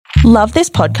Love this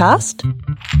podcast?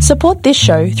 Support this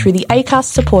show through the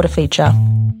Acast supporter feature.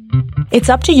 It's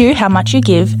up to you how much you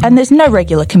give, and there's no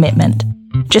regular commitment.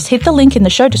 Just hit the link in the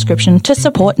show description to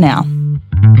support now.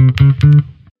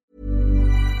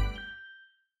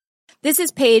 This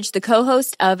is Paige, the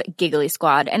co-host of Giggly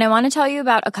Squad, and I want to tell you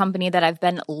about a company that I've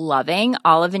been loving,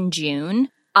 Olive & June.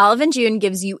 Olive & June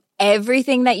gives you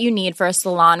everything that you need for a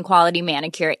salon-quality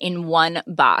manicure in one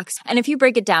box. And if you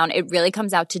break it down, it really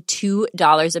comes out to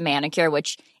 $2 a manicure,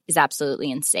 which is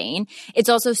absolutely insane. It's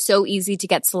also so easy to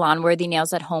get salon-worthy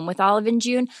nails at home with Olive &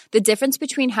 June. The difference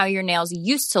between how your nails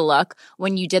used to look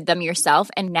when you did them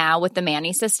yourself and now with the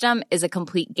Mani system is a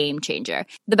complete game changer.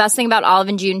 The best thing about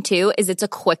Olive & June, too, is it's a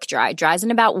quick dry. Dries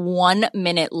in about 1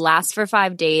 minute, lasts for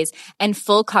 5 days, and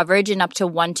full coverage in up to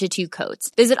 1 to 2 coats.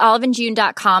 Visit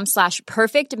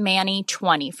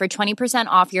oliveandjune.com/perfectmani20 for 20%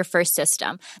 off your first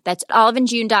system. That's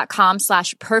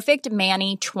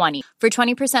oliveandjune.com/perfectmani20 for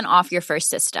 20% off your first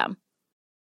system.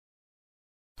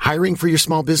 Hiring for your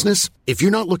small business? If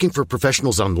you're not looking for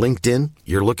professionals on LinkedIn,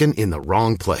 you're looking in the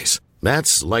wrong place.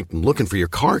 That's like looking for your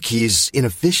car keys in a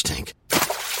fish tank.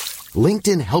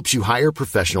 LinkedIn helps you hire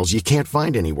professionals you can't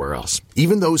find anywhere else,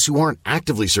 even those who aren't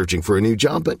actively searching for a new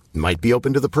job but might be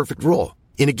open to the perfect role.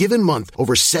 In a given month,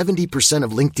 over 70%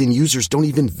 of LinkedIn users don't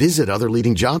even visit other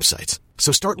leading job sites.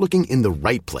 So start looking in the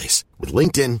right place. With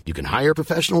LinkedIn, you can hire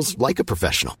professionals like a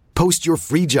professional. Post your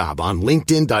free job on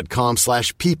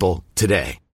linkedin.com/people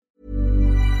today.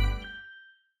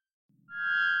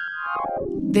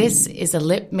 This is a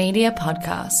Lip Media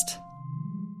podcast.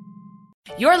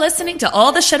 You're listening to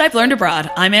All the Shit I've Learned Abroad.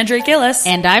 I'm Andrea Gillis.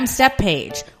 And I'm Steph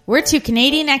Page. We're two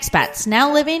Canadian expats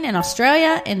now living in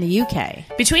Australia and the UK.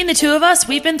 Between the two of us,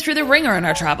 we've been through the ringer in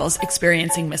our travels,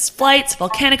 experiencing missed flights,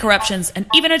 volcanic eruptions, and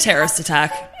even a terrorist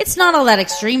attack. It's not all that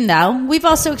extreme, though. We've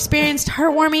also experienced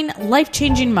heartwarming,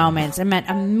 life-changing moments and met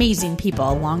amazing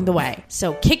people along the way.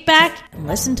 So kick back and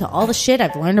listen to all the shit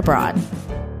I've learned abroad.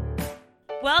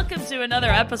 Welcome to another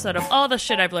episode of All the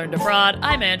Shit I've Learned Abroad.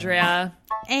 I'm Andrea.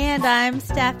 And I'm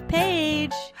Steph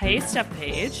Page. Hey, Steph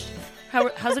Page.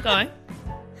 How's it going?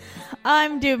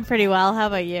 I'm doing pretty well. How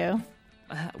about you?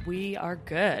 We are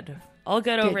good. All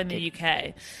good over in the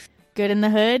UK. Good in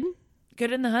the hood?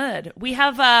 Good in the hood. We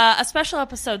have a special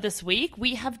episode this week.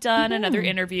 We have done another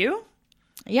interview.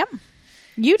 Yep.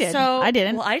 You did. So, I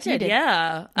didn't. Well, I did,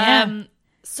 yeah.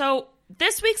 So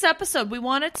this week's episode, we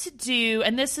wanted to do,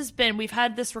 and we've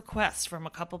had this request from a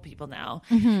couple people now.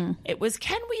 Mm-hmm. It was,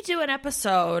 can we do an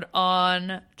episode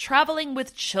on traveling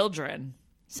with children?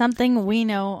 Something we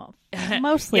know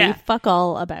mostly fuck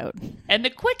all about. And the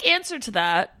quick answer to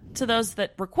that, to those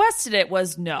that requested it,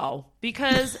 was no.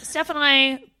 Because Steph and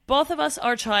I, both of us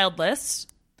are childless.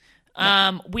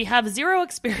 We have zero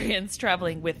experience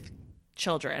traveling with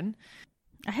children.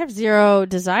 I have zero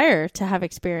desire to have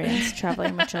experience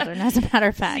traveling with children, as a matter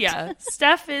of fact. Yeah.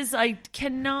 Steph I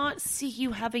cannot see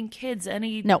you having kids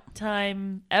any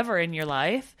time ever in your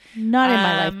life. Not in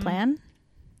my life plan.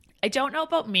 I don't know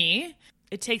about me.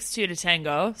 It takes two to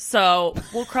tango, so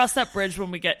we'll cross that bridge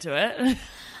when we get to it.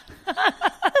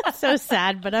 So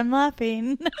sad, but I'm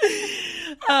laughing.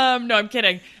 No, I'm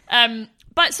kidding.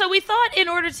 But so we thought in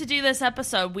order to do this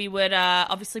episode, we would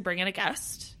obviously bring in a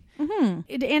guest.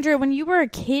 Mm-hmm. Andrea, when you were a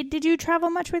kid, did you travel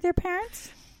much with your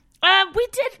parents? We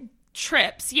did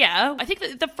trips, yeah. I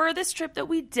think the furthest trip that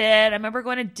we did, I remember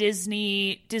going to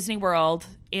Disney World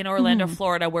in Orlando,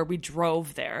 Florida, where we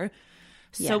drove there.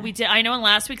 So we did. I know in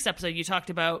last week's episode you talked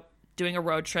about doing a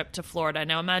road trip to Florida.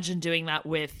 Now imagine doing that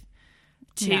with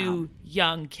two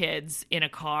young kids in a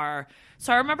car.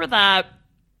 So I remember that.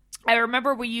 I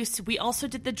remember we also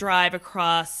did the drive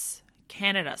across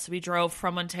Canada. So we drove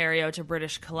from Ontario to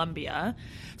British Columbia.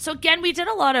 So again, we did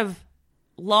a lot of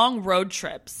long road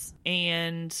trips,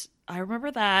 and I remember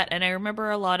that, and I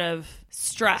remember a lot of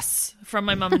stress from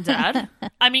my mom and dad.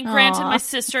 I mean, granted, my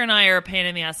sister and I are a pain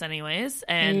in the ass anyways,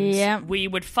 and we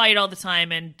would fight all the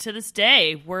time, and to this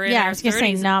day, we're in our 30s. I was going to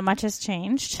say, not much has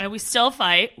changed. And we still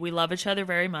fight. We love each other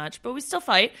very much, but we still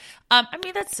fight. I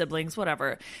mean, that's siblings,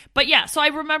 whatever. But yeah, so I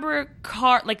remember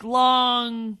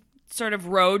long sort of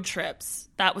road trips.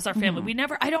 That was our family.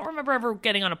 I don't remember ever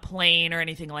getting on a plane or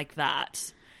anything like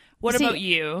that. What about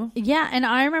you? Yeah, and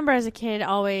I remember as a kid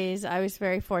I was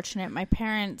very fortunate. My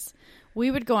parents,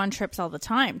 we would go on trips all the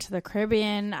time to the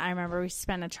Caribbean. I remember we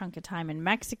spent a chunk of time in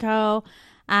Mexico.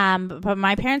 But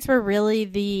my parents were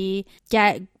really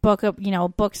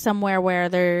book somewhere where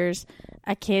there's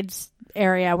a kids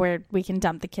area where we can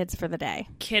dump the kids for the day.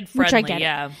 Kid friendly,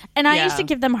 And I used to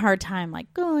give them a hard time, like,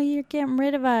 oh, you're getting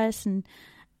rid of us. And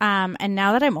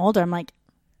now that I'm older, I'm like,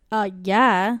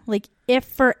 like, if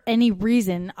for any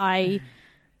reason I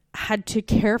had to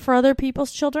care for other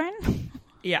people's children.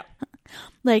 Yeah.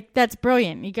 Like, that's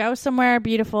brilliant. You go somewhere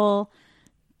beautiful,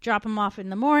 drop them off in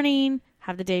the morning,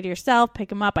 have the day to yourself, pick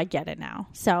them up. I get it now.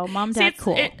 So mom, dad,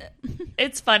 cool.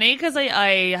 It's funny because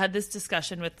I had this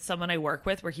discussion with someone I work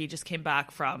with where he just came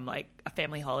back from like a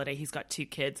family holiday. He's got 2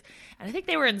 kids and I think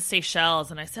they were in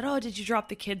Seychelles, and I said, oh, did you drop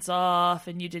the kids off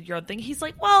and you did your own thing? He's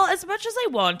like, well, as much as I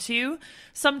want to,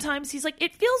 sometimes he's like,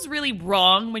 it feels really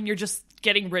wrong when you're just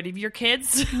getting rid of your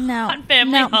kids on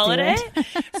family holiday.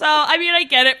 So, I mean, I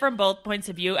get it from both points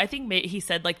of view. I think he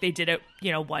said like they did it,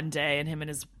 one day, and him and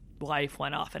his wife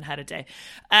went off and had a day.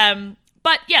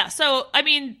 But yeah, so I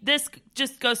mean, this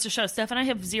just goes to show Steph and I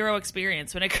have zero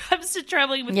experience when it comes to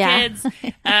traveling with kids.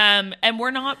 And we're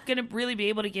not going to really be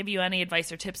able to give you any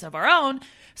advice or tips of our own.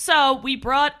 So we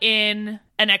brought in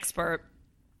an expert.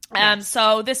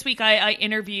 So this week I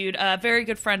interviewed a very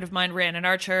good friend of mine, Rhiannon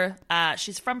Archer.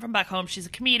 She's from back home. She's a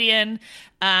comedian.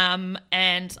 And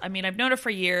I mean, I've known her for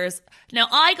years. Now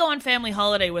I go on family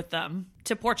holiday with them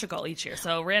to Portugal each year.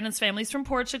 So Rhiannon's family's from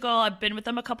Portugal. I've been with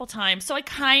them a couple times. So I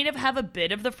kind of have a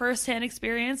bit of the firsthand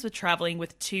experience with traveling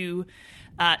with two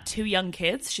young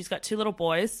kids. She's got 2 little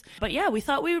boys. But yeah, we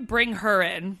thought we would bring her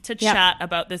in to chat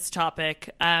about this topic.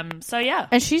 So yeah.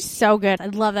 And she's so good. I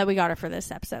love that we got her for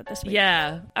this episode this week.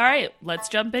 Yeah. All right, let's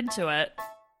jump into it.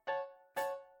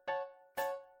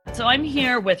 So I'm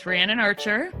here with Rhiannon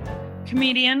Archer,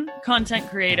 comedian, content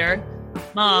creator,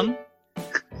 mom,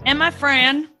 and my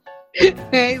friend.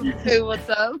 Hey, what's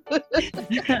up?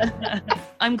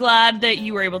 I'm glad that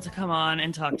you were able to come on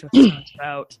and talk to us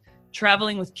about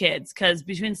traveling with kids, because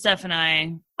between Steph and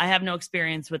I have no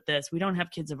experience with this. We don't have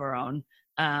kids of our own.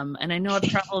 And I know I've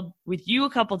traveled with you a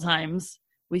couple times,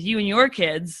 with you and your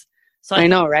kids. So I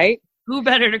know, right? Who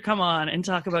better to come on and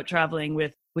talk about traveling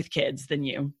with kids than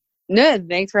you? No,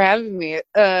 thanks for having me.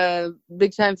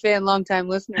 Big time fan, long time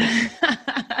listener.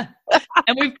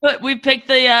 And we've picked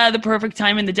the perfect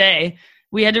time in the day.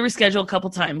 We had to reschedule a couple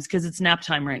times because it's nap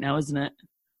time right now, isn't it?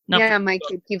 Yeah, my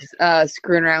kid keeps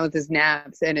screwing around with his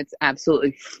naps, and it's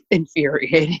absolutely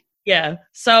infuriating. Yeah,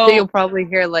 so you'll probably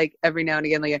hear like every now and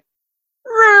again like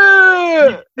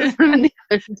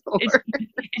it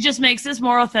just makes this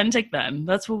more authentic. Then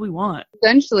that's what we want.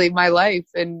 Essentially, my life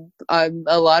and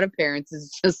a lot of parents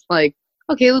is just like,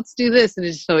 okay, let's do this, and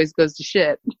it just always goes to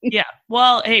shit. Yeah.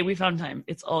 Well, hey, we found time.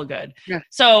 It's all good. Yeah.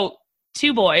 So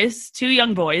 2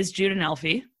 young boys, Jude and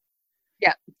Alfie.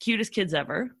 Yeah. Cutest kids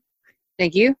ever.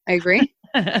 Thank you. I agree.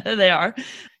 They are.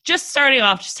 Just starting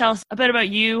off, just tell us a bit about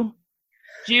you,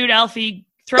 Jude, Alfie.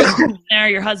 Throw in there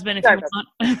your husband if you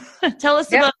want. Tell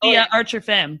us about the Archer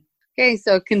fam. Okay,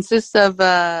 so it consists of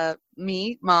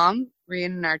me, mom,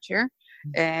 Rhiannon Archer,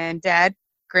 and dad,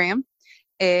 Graham,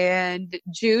 and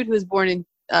Jude, who was born in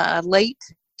late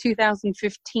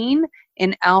 2015,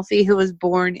 and Alfie, who was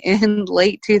born in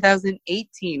late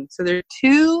 2018. So they're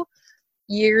 2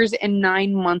 years and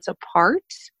 9 months apart.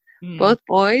 Both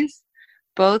boys,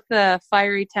 both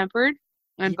fiery tempered,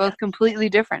 and both completely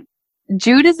different.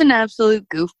 Jude is an absolute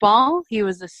goofball. He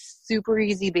was a super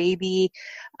easy baby.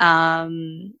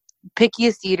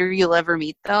 Pickiest eater you'll ever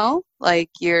meet, though.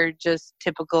 Like, you're just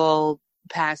typical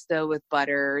pasta with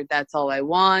butter. That's all I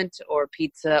want. Or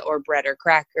pizza or bread or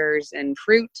crackers and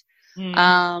fruit.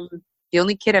 The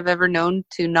only kid I've ever known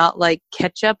to not like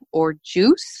ketchup or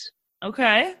juice.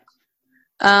 Okay.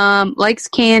 Likes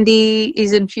candy.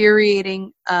 He's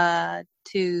infuriating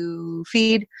to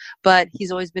feed, but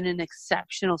he's always been an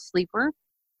exceptional sleeper.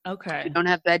 Okay. We don't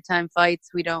have bedtime fights.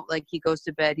 We don't he goes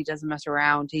to bed. He doesn't mess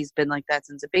around. He's been like that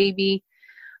since a baby.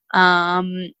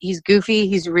 He's goofy.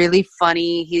 He's really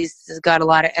funny. He's got a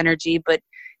lot of energy, but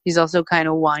he's also kind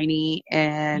of whiny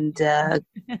and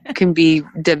can be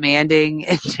demanding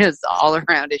and just all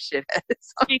around a shithead.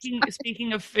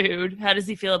 Speaking of food, how does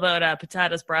he feel about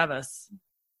patatas bravas?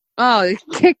 Oh, he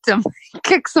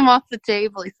kicks him off the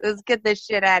table. He says, "Get this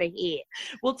shit out of here."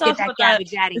 We'll talk about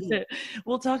that.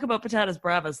 We'll talk about patatas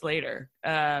bravas later.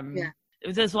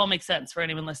 This all makes sense for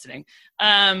anyone listening.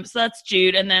 So that's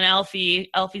Jude, and then Alfie's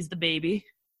the baby.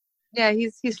 Yeah,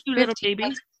 he's cute little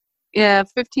baby.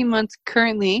 15 months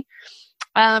currently.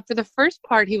 For the first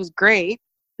part, he was great.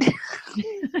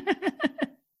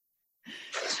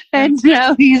 And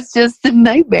now he's just a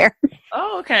nightmare.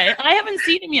 Oh, okay. I haven't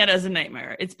seen him yet as a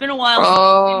nightmare. It's been a while since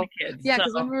I've seen the kids. Yeah,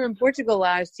 because when we were in Portugal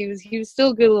last, he was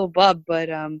still a good little bub, but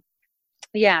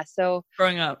yeah. So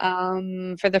growing up,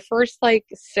 for the first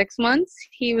 6 months,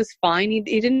 he was fine. He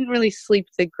didn't really sleep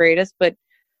the greatest, but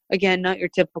again, not your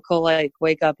typical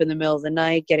wake up in the middle of the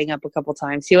night, getting up a couple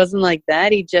times. He wasn't like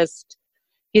that.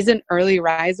 He's an early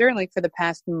riser. For the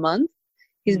past month,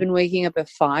 he's been waking up at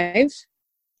 5.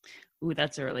 Ooh,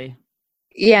 that's early.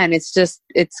 Yeah, and it's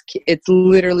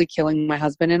literally killing my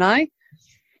husband and I.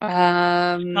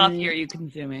 Coffee are you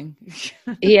consuming?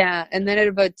 Yeah, and then at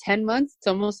about 10 months, it's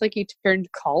almost like he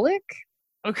turned colic.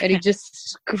 Okay. And he just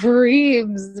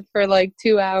screams for like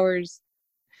 2 hours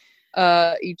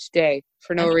each day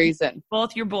for no reason.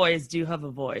 Both your boys do have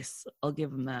a voice. I'll give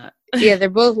them that. Yeah, they're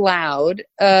both loud.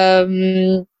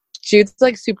 Jude's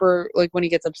like super, like when he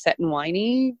gets upset and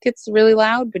whiny, gets really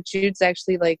loud, but Jude's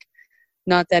actually like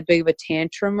not that big of a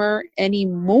tantrumer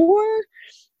anymore.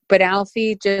 But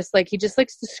Alfie he just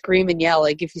likes to scream and yell.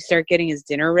 Like if you start getting his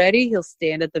dinner ready, he'll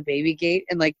stand at the baby gate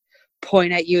and like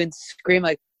point at you and scream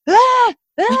like, ah,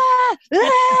 ah, ah,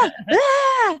 ah,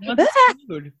 ah.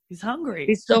 Food. He's hungry.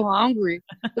 He's so hungry.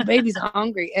 The baby's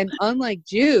hungry. And unlike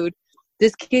Jude,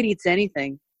 this kid eats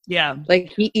anything. Yeah.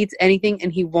 Like he eats anything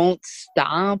and he won't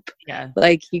stop. Yeah.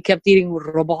 Like he kept eating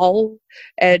robalo,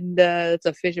 and it's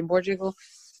a fish in Portugal.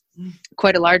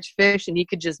 Quite a large fish, and he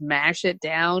could just mash it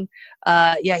down.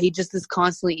 Yeah, he just is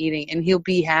constantly eating, and he'll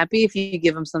be happy if you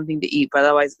give him something to eat. But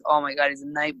otherwise, oh my God, he's a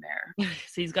nightmare. So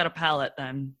he's got a palate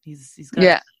then. He's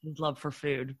got his love for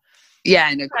food.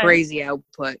 Yeah, and a crazy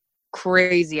output.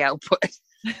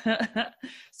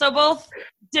 So both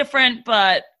different,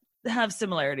 but have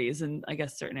similarities in, I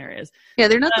guess, certain areas. Yeah,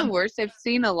 they're not the worst. I've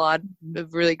seen a lot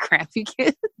of really crappy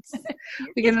kids.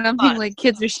 Because I'm thinking like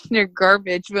kids are shitting their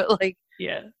garbage, but like,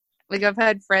 yeah. Like I've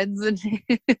had friends and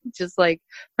just like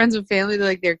friends and family,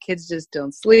 like their kids just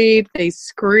don't sleep. They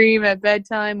scream at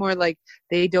bedtime, or like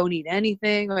they don't eat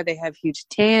anything, or they have huge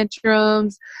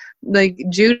tantrums. Like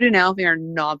Jude and Alfie are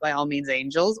not by all means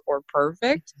angels or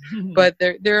perfect, but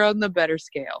they're on the better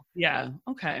scale. Yeah.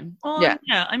 Okay. Well,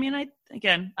 yeah. I mean, I've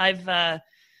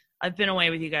been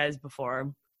away with you guys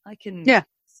before. I can. Yeah.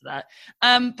 That.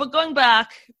 But going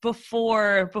back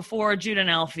before Jude and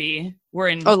Alfie were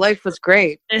in. Oh, life was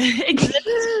great.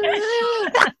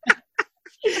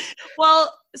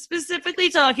 Well,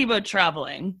 specifically talking about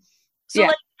traveling. So,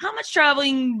 like, how much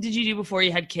traveling did you do before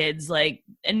you had kids? Like,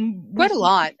 and quite a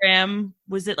lot.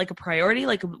 Was it like a priority?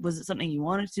 Like, was it something you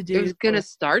wanted to do? It was gonna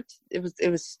start. It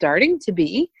was starting to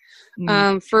be.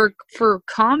 For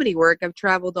comedy work, I've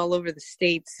traveled all over the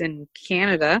States and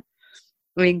Canada.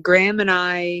 I mean, Graham and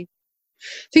I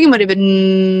think it might have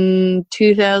been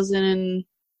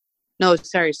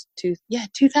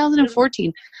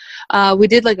 2014. We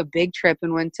did like a big trip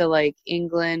and went to like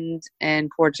England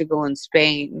and Portugal and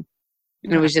Spain.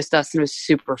 And it was just us, and it was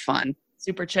super fun.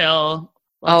 Super chill.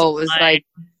 It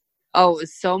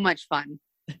was so much fun.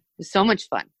 It was so much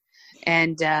fun.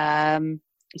 And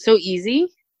so easy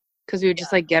because we would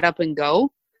just like get up and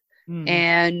go.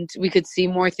 And we could see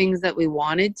more things that we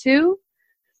wanted to.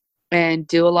 And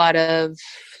do a lot of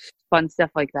fun stuff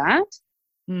like that.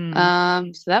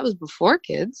 So that was before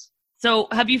kids. So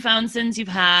have you found, since you've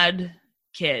had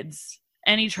kids,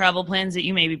 any travel plans that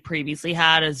you maybe previously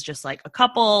had as just like a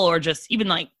couple, or just even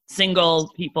like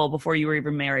single people before you were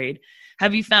even married?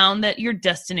 Have you found that your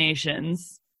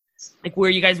destinations, like where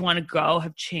you guys want to go,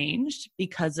 have changed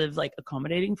because of like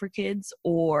accommodating for kids?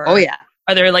 Or are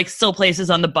there like still places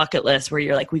on the bucket list where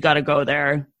you're like, we got to go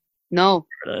there? No.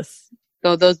 For this?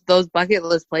 So those bucket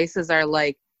list places are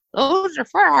like, those are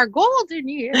for our golden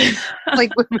years.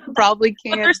 Like we probably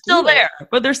can't. But they're still there.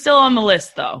 But they're still on the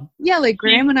list, though. Yeah, like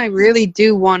Graham and I really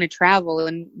do want to travel,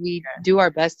 and we do our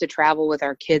best to travel with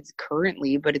our kids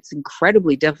currently. But it's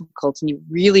incredibly difficult, and you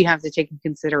really have to take in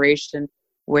consideration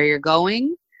where you're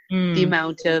going, the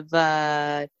amount of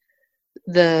the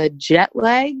jet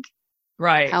lag,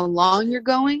 right? How long you're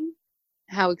going,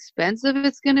 how expensive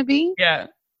it's going to be. Yeah.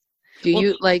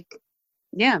 You like?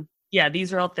 Yeah,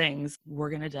 these are all things we're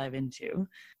going to dive into.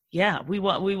 Yeah, we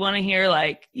want to hear,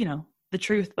 like, you know, the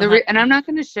truth. And I'm not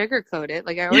going to sugarcoat it.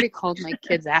 Like, I already called my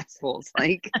kids assholes.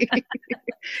 Like,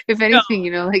 if anything,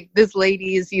 you know, like, this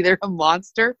lady is either a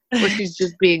monster or she's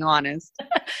just being honest.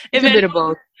 It's a bit of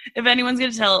both. If anyone's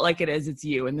going to tell it like it is, it's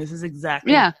you. And this is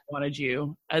exactly what I wanted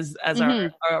you as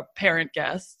our parent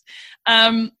guest.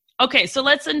 Okay, so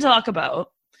let's then talk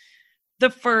about the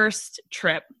first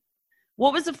trip.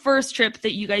 What was the first trip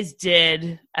that you guys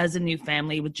did as a new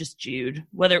family with just Jude?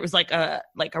 Whether it was like a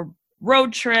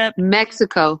road trip?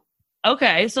 Mexico.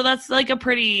 Okay, so that's like a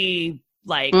pretty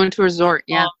like. We went to a resort,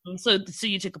 yeah. So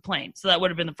you took a plane. So that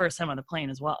would have been the first time on the plane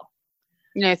as well.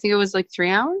 Yeah, I think it was like 3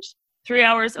 hours. 3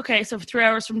 hours. Okay, so 3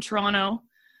 hours from Toronto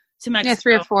to Mexico. Yeah,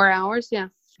 3 or 4 hours. Yeah.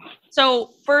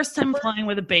 So first time flying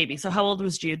with a baby. So how old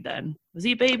was Jude then? Was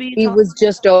he a baby? He was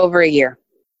just over a year.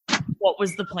 What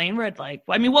was the plane ride like?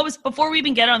 I mean, before we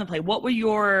even get on the plane,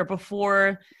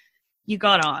 before you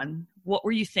got on, what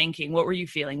were you thinking? What were you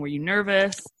feeling? Were you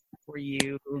nervous? Were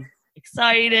you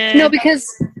excited? No, because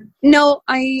No,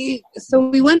 so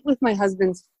we went with my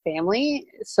husband's family.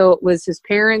 So it was his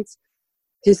parents,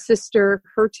 his sister,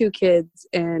 her 2 kids,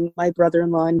 and my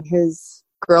brother-in-law and his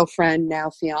girlfriend, now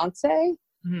fiance,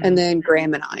 and then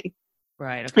Graham and I.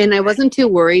 Right. Okay. And I wasn't too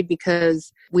worried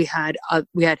because we had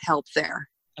help there.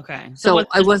 Okay. So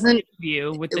I wasn't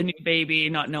you with the new baby,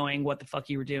 not knowing what the fuck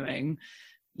you were doing.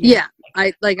 Yeah.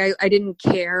 I didn't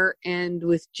care. And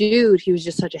with Jude, he was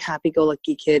just such a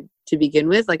happy-go-lucky kid to begin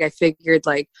with. Like, I figured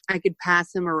like I could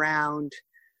pass him around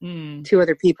to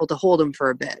other people to hold him for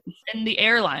a bit. And the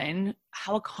airline,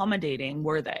 how accommodating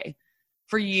were they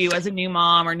for you as a new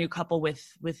mom or new couple with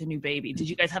a new baby? Did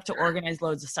you guys have to organize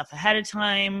loads of stuff ahead of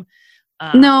time?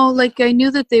 No, like I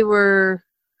knew that they were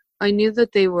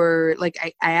like,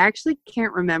 I actually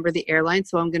can't remember the airline,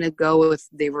 so I'm going to go with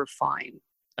they were fine.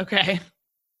 Okay.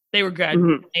 They were good.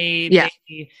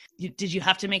 Mm-hmm. Did you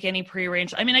have to make any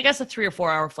prearranged? I mean, I guess a 3 or 4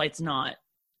 hour flight's not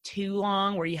too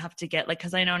long where you have to get like,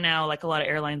 because I know now like a lot of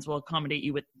airlines will accommodate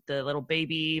you with the little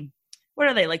baby. What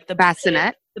are they, like the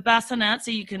bassinet? The bassinet,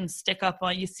 so you can stick up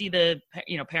on. You see the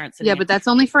parents. Yeah, but that's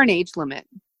only for an age limit.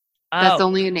 Oh. That's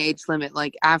only an age limit.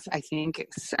 Like I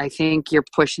think you're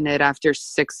pushing it after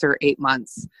 6 or 8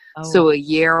 months. Oh. So a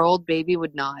year-old baby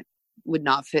would not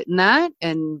fit in that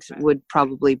and would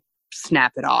probably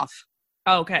snap it off.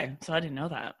 Oh, okay. So I didn't know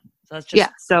that. So that's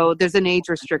just So there's an age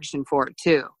restriction for it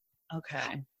too.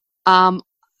 Okay.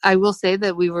 I will say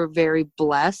that we were very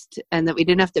blessed and that we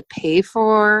didn't have to pay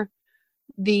for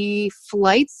the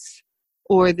flights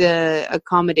or the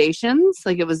accommodations.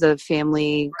 Like, it was a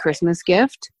family Christmas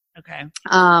gift. Okay.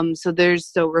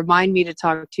 So remind me to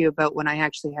talk to you about when I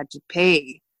actually had to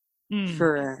pay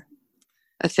for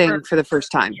a thing for the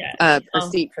first time, a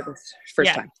seat for the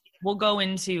first time. We'll go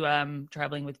into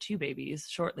traveling with 2 babies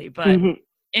shortly, but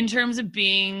in terms of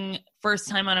being first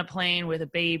time on a plane with a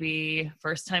baby,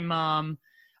 first time mom,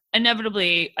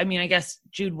 inevitably, I mean, I guess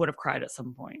Jude would have cried at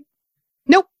some point.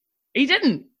 Nope. He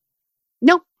didn't.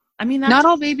 Nope. I mean, not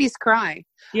all babies cry.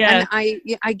 Yeah. And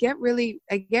I get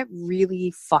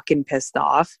really fucking pissed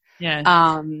off.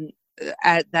 Yeah.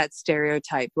 At that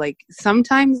stereotype. Like,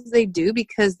 sometimes they do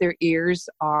because their ears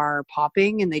are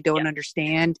popping and they don't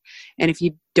understand. And if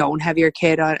you don't have your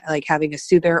kid on, like, having a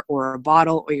soother or a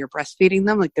bottle, or you're breastfeeding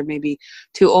them, like they're maybe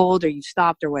too old or you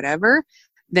stopped or whatever,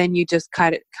 then you just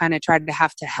kind of try to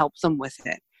have to help them with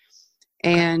it.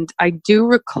 And I do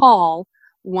recall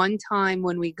one time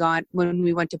when we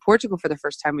went to Portugal for the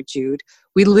first time with Jude,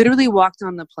 we literally walked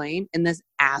on the plane and this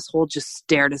asshole just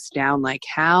stared us down like,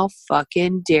 how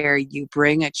fucking dare you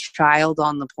bring a child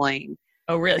on the plane?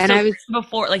 Oh, really? And so I was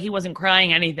before, like, he wasn't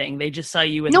crying anything. They just saw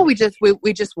you. No, we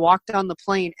just walked on the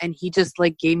plane and he just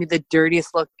like gave me the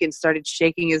dirtiest look and started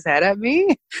shaking his head at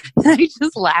me. And I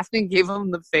just laughed and gave him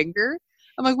the finger.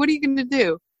 I'm like, what are you going to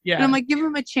do? Yeah. And I'm like, give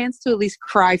him a chance to at least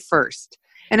cry first.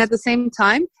 And at the same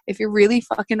time, if you're really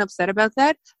fucking upset about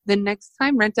that, then next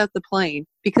time rent out the plane,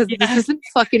 because this isn't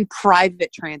fucking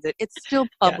private transit. It's still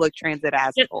public transit,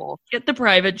 asshole. Get the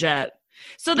private jet.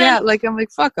 So then, I'm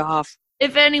like, fuck off.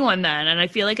 If anyone then, and I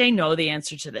feel like I know the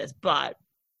answer to this, but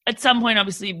at some point,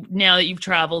 obviously, now that you've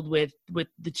traveled with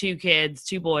the 2 kids,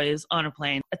 2 boys on a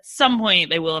plane, at some point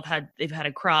they've had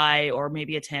a cry or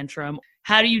maybe a tantrum.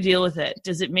 How do you deal with it?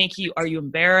 Does it make you, are you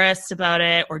embarrassed about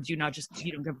it, or do you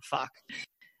don't give a fuck?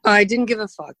 I didn't give a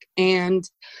fuck. And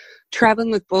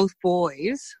traveling with both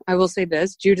boys, I will say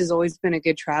this, Jude has always been a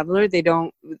good traveler.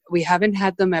 We haven't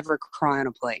had them ever cry on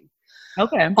a plane.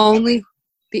 Okay.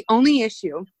 The only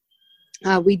issue,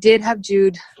 we did have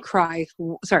Jude cry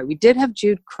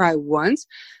once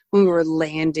when we were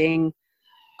landing,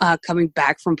 coming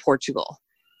back from Portugal.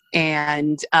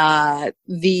 And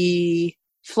the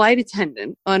flight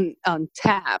attendant on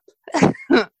tap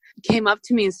came up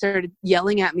to me and started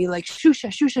yelling at me like, shusha,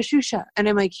 shusha, shusha. And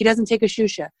I'm like, he doesn't take a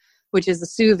shusha, which is a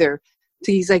soother.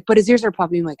 So he's like, but his ears are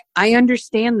popping. I'm like, I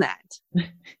understand that.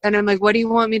 And I'm like, what do you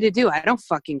want me to do? I don't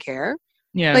fucking care.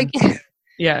 Yeah. Like,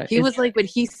 yeah. He was like, but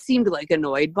he seemed like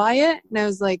annoyed by it. And I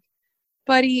was like,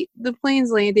 buddy, the plane's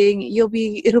landing. It'll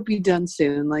be done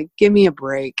soon. Like, give me a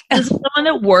break. Is it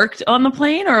someone that worked on the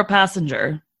plane or a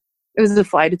passenger? It was a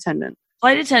flight attendant.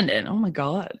 Flight attendant. Oh my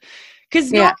God.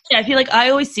 Because I feel like I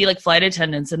always see like flight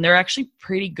attendants and they're actually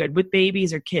pretty good with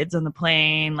babies or kids on the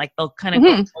plane. Like they'll kind of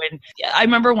go in. Yeah, I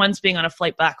remember once being on a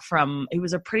flight back it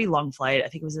was a pretty long flight. I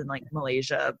think it was in like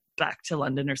Malaysia back to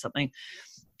London or something.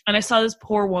 And I saw this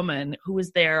poor woman who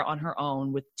was there on her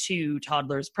own with 2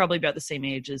 toddlers, probably about the same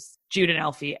age as Jude and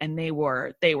Alfie. And they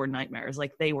were nightmares.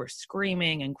 Like they were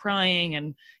screaming and crying.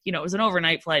 And, it was an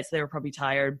overnight flight, so they were probably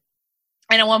tired.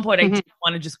 And at one point, I did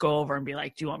want to just go over and be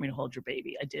like, do you want me to hold your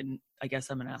baby? I didn't. I guess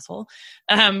I'm an asshole.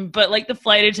 But like the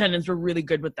flight attendants were really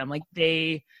good with them. Like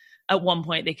at one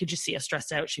point, they could just see how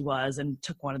stressed out she was and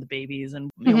took one of the babies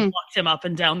and walked him up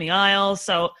and down the aisle.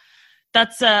 So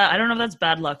that's, I don't know if that's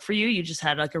bad luck for you. You just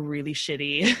had like a really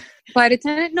shitty flight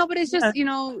attendant. No, but it's just,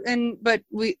 but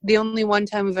the only one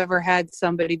time we've ever had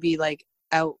somebody be like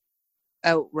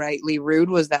outrightly rude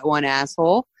was that one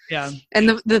asshole. Yeah.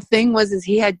 And the thing was, is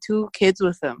he had 2 kids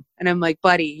with him. And I'm like,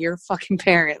 buddy, you're a fucking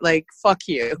parent. Like, fuck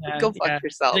you. Go fuck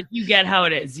yourself. Like, you get how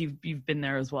it is. You've been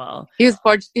there as well. He was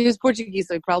Portuguese,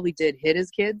 so he probably did hit his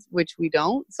kids, which we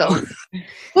don't. So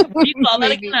you call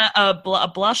that again a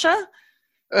blusha?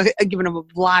 Giving him a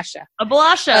blasha. A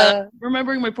blasha.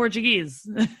 Remembering my Portuguese.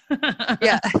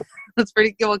 Yeah. That's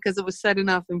pretty good because it was said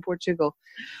enough in Portugal.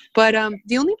 But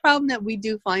the only problem that we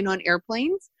do find on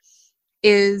airplanes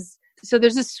is, so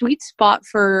there's a sweet spot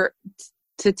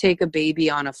to take a baby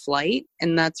on a flight,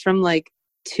 and that's from like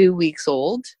 2 weeks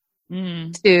old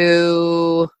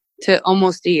to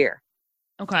almost a year.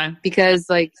 Okay. Because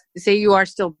like, say you are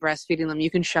still breastfeeding them, you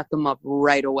can shut them up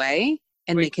right away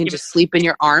and they can just sleep in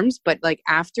your arms. But like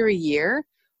after a year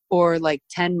or like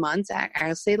 10 months,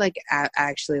 I'll say like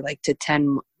actually like to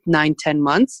 9-10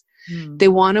 months, they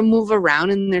want to move around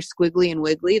and they're squiggly and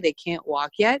wiggly. They can't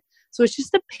walk yet. So it's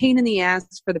just a pain in the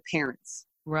ass for the parents.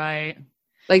 Right.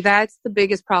 Like that's the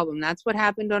biggest problem. That's what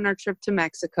happened on our trip to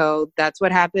Mexico. That's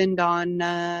what happened on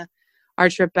our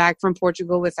trip back from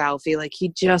Portugal with Alfie. Like he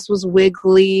just was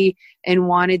wiggly and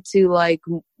wanted to like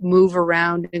move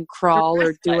around and crawl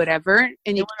or do whatever.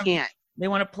 And you can't. They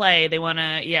want to play. They want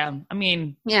to, yeah. I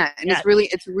mean, yeah. And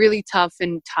it's really tough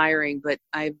and tiring, but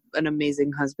I have an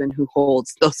amazing husband who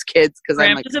holds those kids because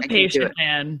I'm like, a patient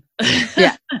man.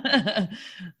 Yeah.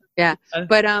 Yeah.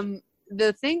 But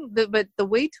the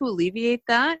way to alleviate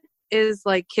that is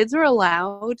like kids are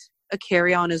allowed a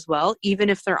carry-on as well, even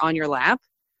if they're on your lap.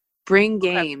 Bring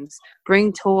games,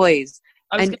 bring toys.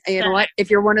 And you know what? If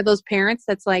you're one of those parents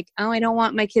that's like, oh, I don't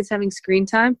want my kids having screen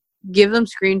time, give them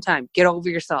screen time. Get over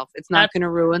yourself. It's not going to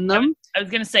ruin them. I was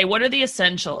going to say, what are the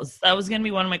essentials? That was going to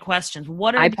be one of my questions.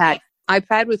 What are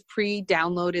iPad with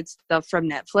pre-downloaded stuff from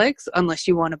Netflix, unless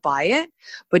you want to buy it.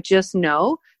 But just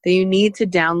know that you need to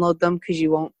download them because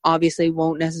you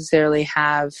won't necessarily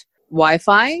have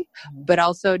Wi-Fi. But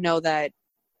also know that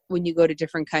when you go to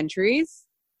different countries,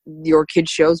 your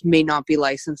kids' shows may not be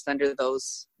licensed under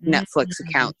those Netflix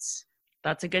accounts.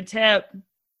 That's a good tip.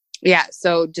 Yeah,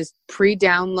 so just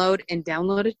pre-download and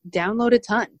download a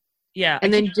ton. Yeah.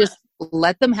 And then just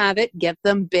let them have it. Get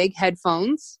them big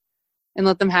headphones and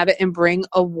let them have it, and bring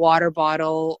a water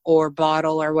bottle or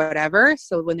whatever.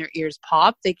 So when their ears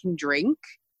pop, they can drink.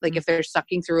 Like if they're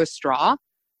sucking through a straw,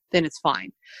 then it's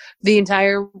fine.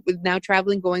 Now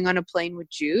traveling, going on a plane with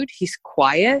Jude, he's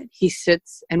quiet. He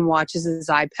sits and watches his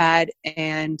iPad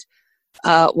and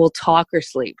will talk or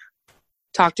sleep.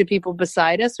 Talk to people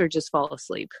beside us or just fall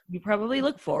asleep. You probably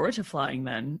look forward to flying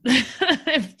then.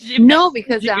 No,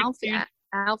 because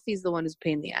Alfie's the one who's a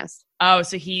pain in the ass. Oh,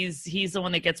 so he's the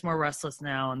one that gets more restless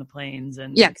now on the planes.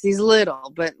 And yeah, because he's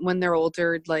little, but when they're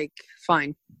older, like,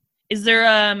 fine. Is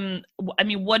there,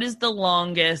 what is the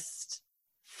longest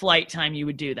flight time you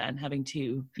would do then, having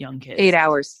 2 young kids? 8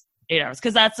 hours. 8 hours.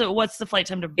 Because what's the flight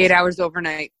time to... 8 hours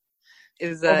overnight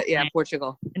is,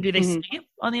 Portugal. And do they sleep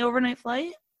on the overnight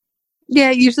flight?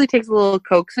 Yeah, it usually takes a little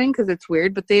coaxing because it's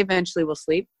weird, but they eventually will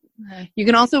sleep. Okay. You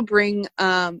can also bring,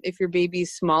 if your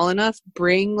baby's small enough,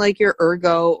 bring like your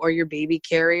ergo or your baby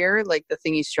carrier, like the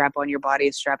thing you strap on your body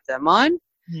and strap them on,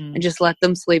 and just let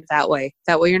them sleep that way.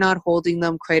 That way you're not holding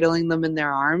them, cradling them in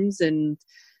their arms, and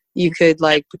you could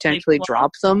like potentially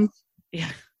drop them.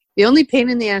 Yeah. The only pain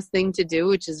in the ass thing to do,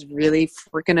 which is really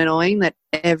freaking annoying that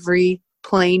every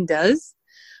plane does,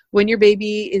 when your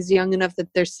baby is young enough that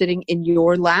they're sitting in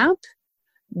your lap,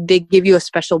 they give you a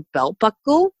special belt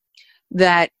buckle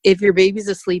that if your baby's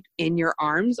asleep in your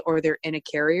arms or they're in a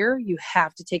carrier, you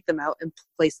have to take them out and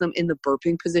place them in the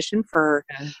burping position for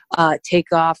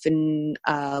takeoff and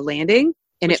landing.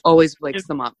 And it always wakes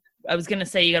them up. I was going to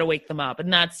say you got to wake them up.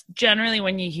 And that's generally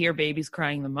when you hear babies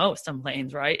crying the most on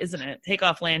planes, right? Isn't it?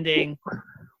 Takeoff, landing.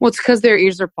 Well, it's because their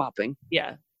ears are popping.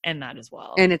 Yeah. And that as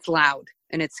well. And it's loud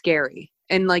and it's scary.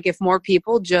 And like if more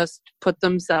people just put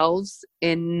themselves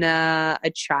in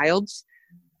a child's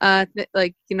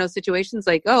situations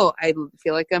like, oh, I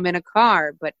feel like I'm in a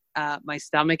car, but my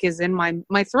stomach is in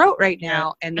my throat right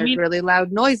now, and there's really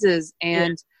loud noises,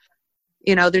 and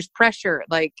there's pressure.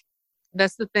 Like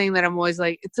that's the thing that I'm always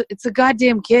like, it's a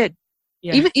goddamn kid.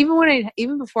 Yeah.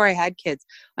 Even before I had kids,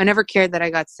 I never cared that I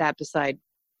got sat beside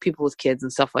people with kids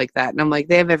and stuff like that. And I'm like,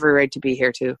 they have every right to be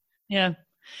here too. Yeah.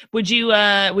 Would you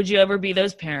ever be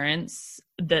those parents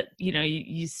that,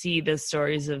 you see the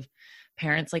stories of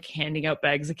parents like handing out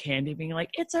bags of candy being like,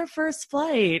 it's our first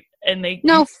flight, and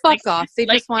No, fuck like, off. They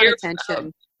like just want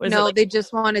attention. No, they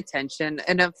just want attention.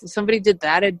 And if somebody did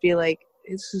that, I'd be like,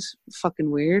 this is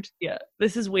fucking weird. Yeah,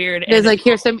 this is weird. There's like,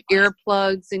 here's some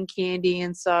earplugs and candy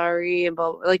and sorry and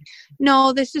blah, like,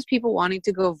 no, there's just people wanting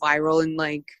to go viral and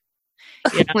like,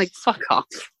 like, fuck off.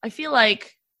 I feel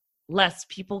like less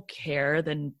people care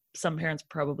than some parents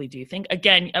probably do think.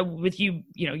 Again, with you,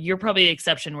 you're probably the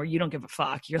exception where you don't give a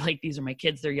fuck. You're like, these are my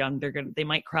kids. They're young. They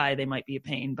might cry. They might be a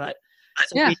pain, but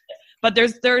but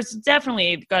there's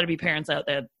definitely got to be parents out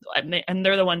there, and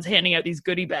they're the ones handing out these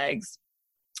goodie bags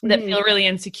that feel really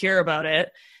insecure about it,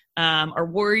 or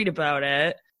worried about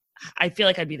it. I feel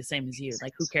like I'd be the same as you.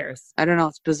 Like, who cares? I don't know.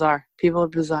 It's bizarre. People are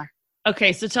bizarre.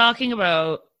 Okay, so talking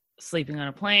about sleeping on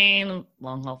a plane,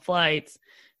 long haul flights,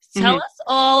 tell us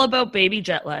all about baby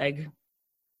jet lag.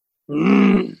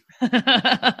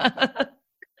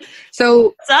 So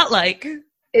what's that like?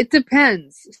 It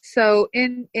depends. So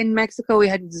in Mexico, we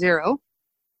had 0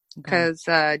 because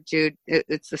Jude,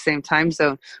 it's the same time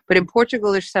zone. But in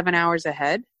Portugal, they're 7 hours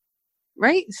ahead,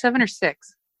 right? 7 or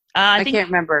 6. I can't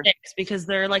remember. 6, because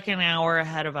they're like an hour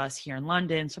ahead of us here in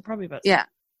London. So probably about 6.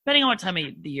 Depending on what time of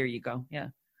the year you go. Yeah.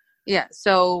 Yeah.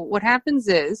 So what happens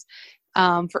is,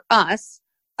 for us,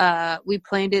 we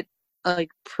planned it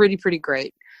like pretty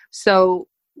great. So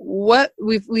what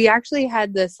we actually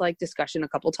had this like discussion a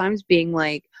couple times, being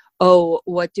like, oh,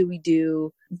 what do we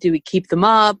do? Do we keep them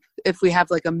up? If we have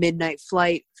like a midnight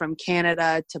flight from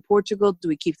Canada to Portugal, do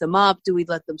we keep them up? Do we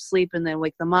let them sleep and then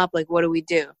wake them up? Like, what do we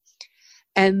do?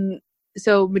 And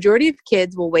so majority of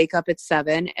kids will wake up at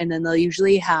 7, and then they'll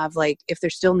usually have like, if they're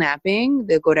still napping,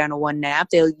 they'll go down to 1 nap.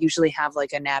 They'll usually have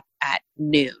like a nap at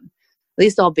noon. At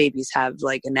least all babies have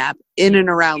like a nap in and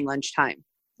around lunchtime.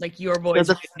 Like your boys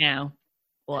right now.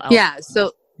 Well,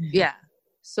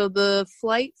 So the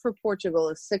flight for Portugal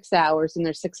is 6 hours, and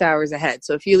they're 6 hours ahead.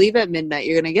 So if you leave at midnight,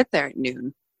 you're going to get there at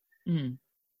noon.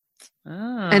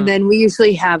 And then we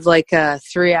usually have like a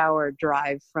 3-hour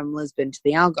drive from Lisbon to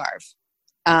the Algarve.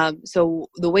 So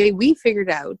the way we figured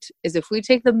out is if we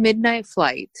take the midnight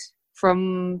flight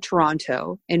from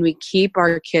Toronto and we keep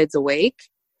our kids awake,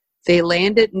 they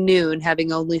land at noon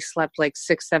having only slept like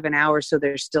 6-7 hours, so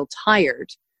they're still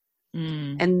tired.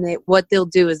 And what they'll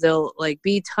do is they'll like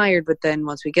be tired, but then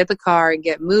once we get the car and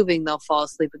get moving, they'll fall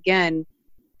asleep again.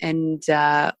 And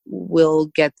we'll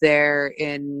get there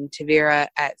in Tavira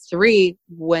at 3,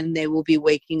 when they will be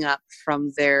waking up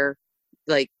from their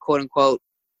like quote unquote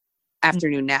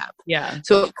afternoon nap. Yeah.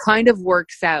 So it kind of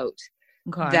works out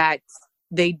that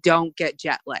they don't get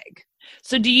jet lag.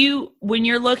 So when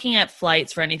you're looking at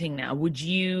flights for anything now, would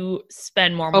you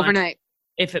spend more money overnight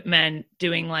if it meant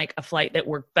doing like a flight that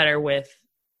worked better with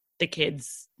the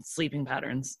kids' sleeping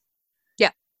patterns? Yeah.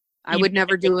 I would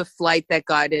never do a flight that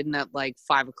got in at like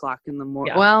 5 o'clock in the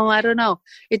morning. Yeah. Well, I don't know.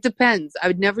 It depends. I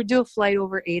would never do a flight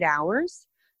over 8 hours,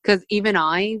 because even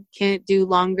I can't do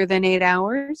longer than 8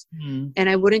 hours. And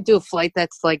I wouldn't do a flight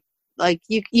that's like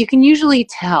you can usually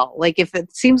tell, like if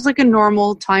it seems like a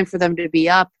normal time for them to be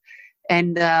up,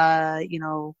 and a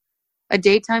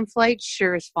daytime flight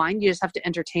sure is fine. You just have to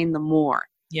entertain them more.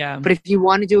 Yeah. But if you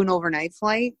want to do an overnight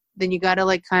flight, then you got to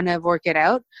like kind of work it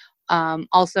out.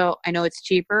 Also, I know it's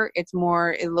cheaper. It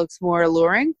looks more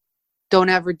alluring. Don't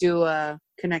ever do a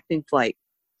connecting flight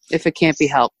if it can't be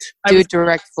helped. Do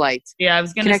direct flights. Yeah, I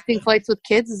was going to connecting flights with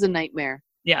kids is a nightmare.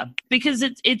 Yeah, because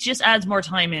it just adds more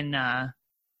time in an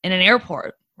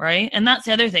airport, right? And that's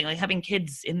the other thing, like having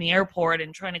kids in the airport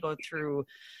and trying to go through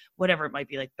whatever it might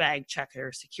be, like bag check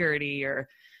or security or.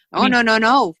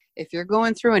 No. If you're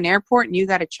going through an airport and you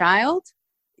got a child,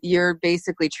 you're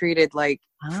basically treated like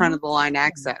front of the line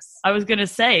access. I was going to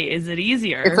say, is it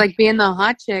easier? It's like being the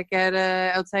hot chick at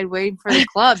outside waiting for the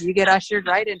club. You get ushered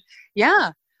right in.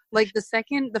 Yeah. Like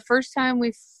the first time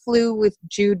we flew with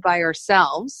Jude by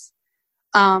ourselves,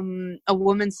 a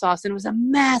woman saw us, and it was a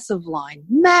massive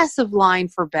line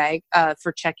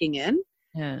for checking in.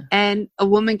 Yeah. And a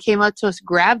woman came up to us,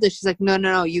 grabbed us. She's like,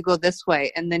 no, you go this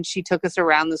way. And then she took us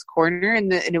around this corner,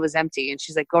 and it was empty. And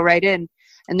she's like, go right in.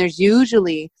 And there's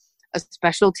usually a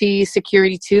specialty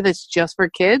security too that's just for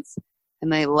kids,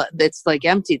 and it's like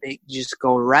empty. They just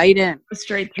go right in,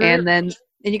 straight through. And then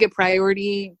you get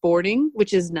priority boarding,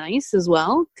 which is nice as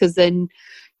well, because then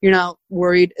you're not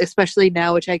worried. Especially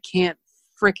now, which I can't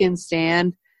freaking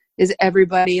stand, is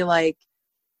everybody like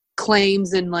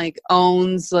claims and like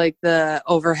owns like the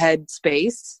overhead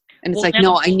space, and it's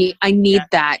I need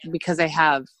that because I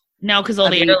have now, because all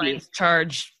the airlines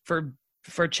charge for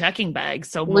for checking bags.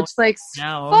 So which like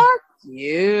now, fuck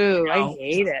you. I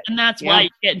hate it. And that's why you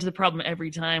get into the problem every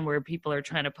time where people are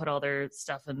trying to put all their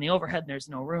stuff in the overhead and there's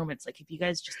no room. It's like, if you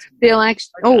guys just they'll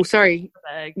actually sorry.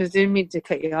 I didn't mean to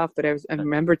cut you off, but I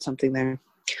remembered something there.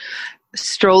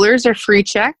 Strollers are free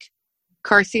check.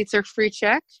 Car seats are free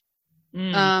check.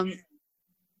 But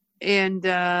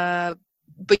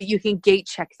you can gate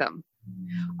check them.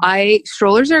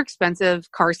 Strollers are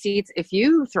expensive. Car seats, if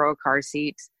you throw a car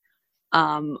seat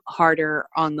harder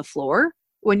on the floor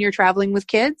when you're traveling with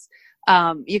kids,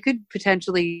 you could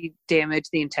potentially damage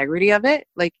the integrity of it.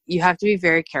 Like, you have to be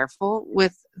very careful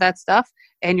with that stuff.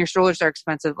 And your strollers are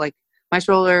expensive. Like, my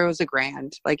stroller was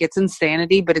 $1,000. Like, it's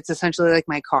insanity, but it's essentially like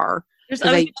my car. I was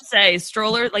going to say,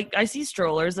 stroller, like, I see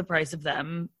strollers, the price of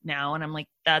them now, and I'm like,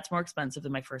 that's more expensive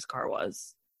than my first car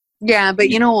was. Yeah, but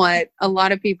you know what? A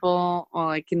lot of people,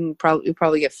 I can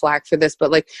probably get flack for this,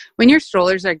 but like, when your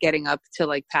strollers are getting up to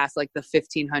like past like the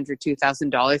 $1,500,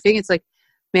 $2,000 thing, it's like,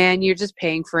 man, you're just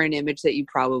paying for an image that you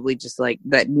probably just like,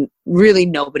 that really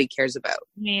nobody cares about.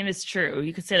 I mean, it's true.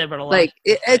 You could say that about a lot. Like,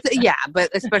 yeah, but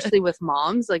especially with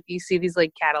moms, like, you see these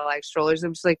like Cadillac strollers,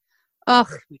 I'm just like, oh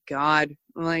my God.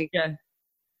 I'm like, yeah.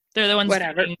 They're the ones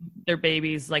feeding their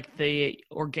babies like the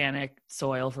organic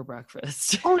soil for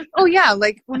breakfast. Oh yeah.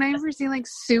 Like, when I ever see like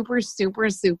super, super,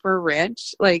 super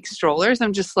rich like strollers,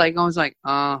 I'm just like, I was like,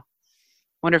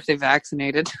 wonder if they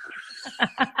vaccinated.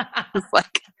 It's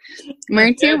like,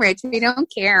 we're too rich. We don't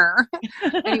care.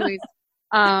 Anyways,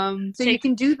 so you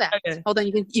can do that. Okay. Hold on.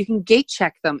 You can gate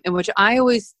check them, and which I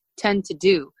always tend to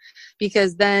do,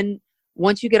 because then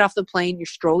once you get off the plane, your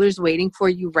stroller's waiting for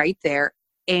you right there,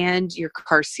 and your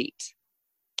car seat.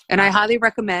 And I highly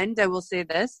recommend, I will say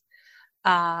this,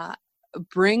 they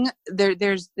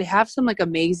have some like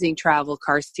amazing travel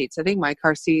car seats. I think my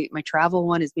car seat, my travel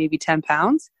one, is maybe 10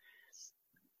 pounds.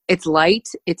 It's light,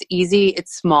 it's easy,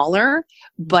 it's smaller,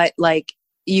 but like,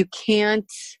 you can't,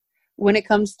 when it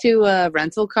comes to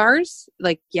rental cars,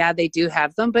 like, yeah, they do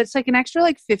have them, but it's like an extra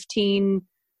like $15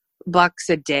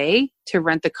 a day to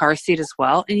rent the car seat as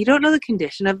well. And you don't know the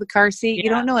condition of the car seat. Yeah. You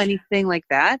don't know anything like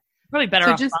that. Probably better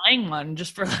off buying one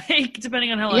just for like,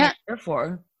 depending on how long you're there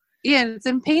for. Yeah, it's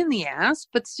a pain in the ass,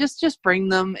 but just bring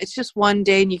them. It's just one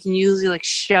day, and you can usually like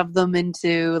shove them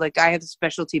into, like, I have a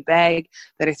specialty bag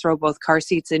that I throw both car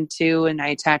seats into, and I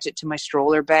attach it to my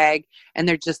stroller bag, and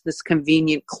they're just this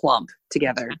convenient clump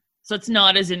together. So it's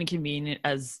not as inconvenient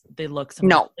as they look sometimes.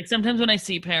 No. Like, sometimes when I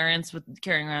see parents with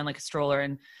carrying around like a stroller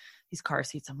and these car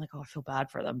seats, I'm like, oh, I feel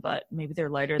bad for them, but maybe they're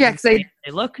lighter than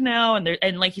they look now.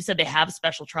 And like you said, they have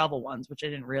special travel ones, which I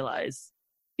didn't realize.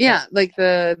 Yeah, like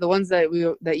the ones that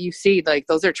you see, like,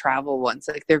 those are travel ones.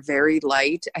 Like, they're very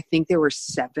light. I think they were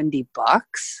 $70.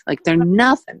 Like, they're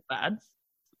nothing bad.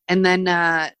 And then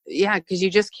because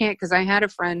you just can't. Because I had a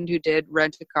friend who did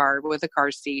rent a car with a car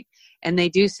seat, and they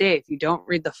do say, if you don't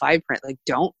read the fine print, like,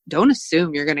 don't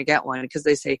assume you're going to get one, because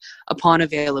they say upon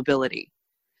availability.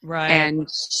 Right. And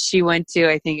she went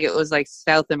to, I think it was like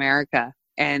South America,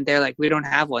 and they're like, we don't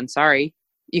have one. Sorry.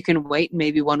 You can wait.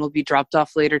 Maybe one will be dropped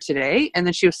off later today. And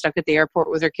then she was stuck at the airport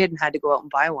with her kid and had to go out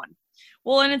and buy one.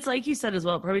 Well, and it's like you said as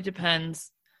well, it probably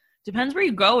depends where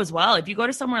you go as well. If you go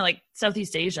to somewhere like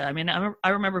Southeast Asia, I mean, I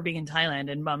remember being in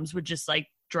Thailand, and moms would just like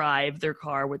drive their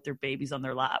car with their babies on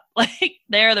their lap. Like,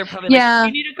 they're probably like,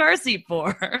 you need a car seat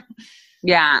for.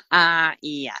 Yeah.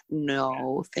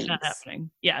 No, thanks. Not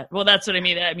happening. Yeah. Well, that's what I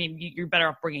mean. I mean, you're better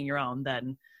off bringing your own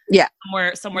than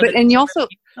somewhere. But, and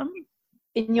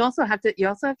you also have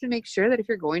to make sure that if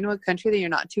you're going to a country that you're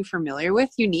not too familiar with,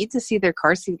 you need to see their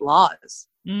car seat laws.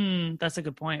 That's a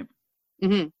good point.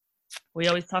 Mm-hmm. We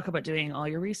always talk about doing all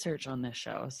your research on this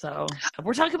show. So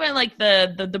we're talking about like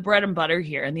the bread and butter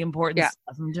here and the important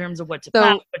stuff in terms of what to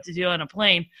pack, what to do on a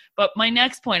plane. But my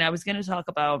next point, I was going to talk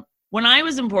about when I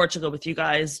was in Portugal with you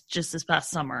guys just this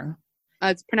past summer.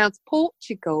 It's pronounced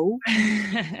Portugal.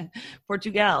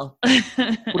 Portugal.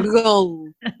 Portugal.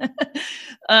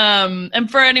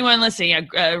 And for anyone listening,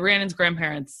 Rhiannon's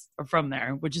grandparents are from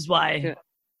there, which is why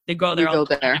they go there all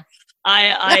the time.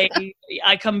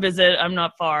 I come visit. I'm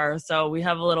not far, so we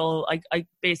have a little. I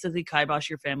basically kibosh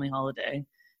your family holiday.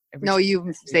 No,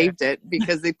 you saved it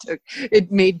because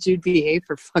it made Jude behave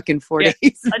for fucking 4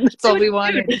 days. That's all we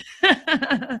wanted.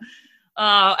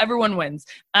 Everyone wins.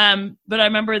 But I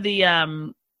remember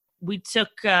we took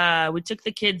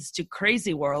the kids to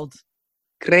Crazy World.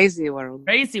 Crazy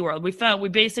World. We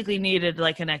basically needed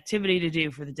like an activity to do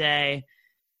for the day.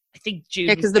 I think Jude.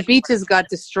 Yeah, because the beaches got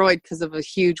destroyed because of a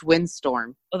huge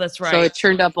windstorm. Oh, that's right. So it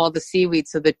churned up all the seaweed,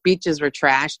 so the beaches were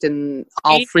trashed and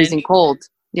all freezing cold.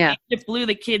 Yeah. It blew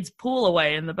the kids' pool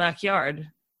away in the backyard. Do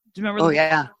you remember? Oh,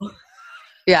 yeah.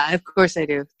 Yeah, of course I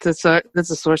do. That's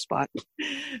a sore spot.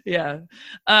 Yeah.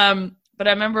 But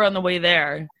I remember on the way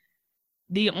there,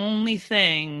 the only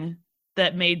thing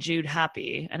that made Jude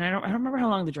happy, and I don't remember how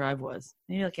long the drive was.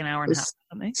 Maybe like an hour and a half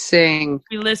or something. Sing.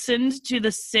 We listened to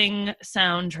the Sing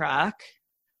soundtrack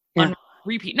on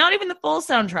repeat. Not even the full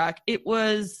soundtrack. It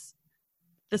was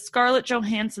the Scarlett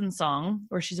Johansson song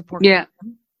where she's a porcupine.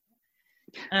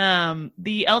 Yeah.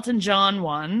 The Elton John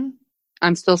one.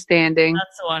 I'm Still Standing.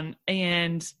 That's the one.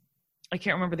 And I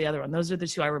can't remember the other one. Those are the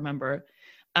two I remember.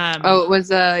 It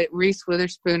was Reese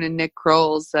Witherspoon and Nick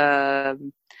Kroll's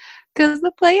because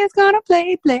the player's gonna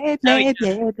play, and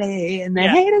the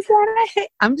haters gonna hate.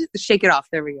 I'm just shake it off.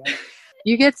 There we go.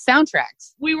 You get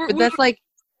soundtracks.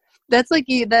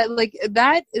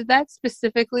 That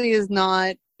specifically is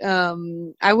not.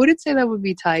 I wouldn't say that would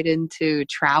be tied into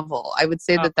travel. I would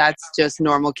say that's just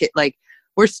normal kid. Like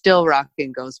we're still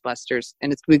rocking Ghostbusters,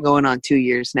 and it's been going on 2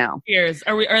 years now.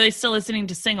 Are they still listening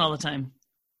to Sing all the time?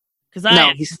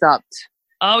 No, he stopped.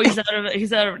 Oh, he's out of it.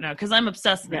 He's out of it now because I'm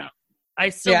obsessed now. I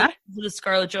still listen to the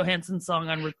Scarlett Johansson song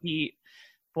on repeat.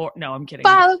 No, I'm kidding.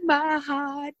 Follow my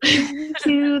heart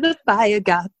into the fire,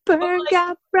 got burned,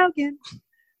 got broken.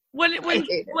 When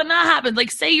that happens,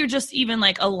 like say you're just even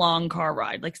like a long car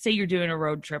ride, like say you're doing a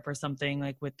road trip or something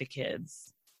like with the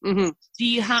kids. Mm-hmm. Do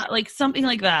you have like something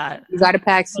like that? You got to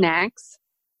pack snacks.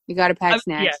 You got to pack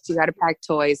snacks. Yes. You got to pack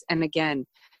toys. And again,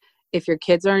 if your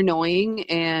kids are annoying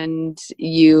and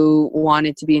you want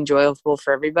it to be enjoyable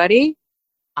for everybody,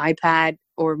 iPad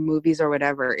or movies or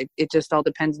whatever, it just all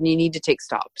depends. And you need to take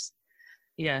stops.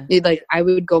 Yeah. I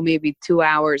would go maybe 2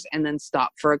 hours and then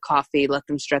stop for a coffee, let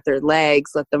them stretch their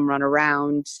legs, let them run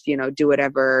around, do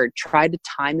whatever. Try to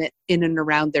time it in and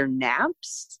around their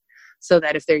naps so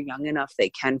that if they're young enough, they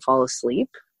can fall asleep.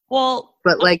 Well,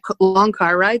 but like long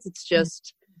car rides, it's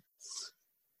just,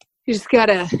 you just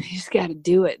gotta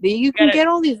do it. You can get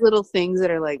all these little things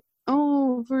that are like,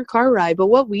 oh, for a car ride. But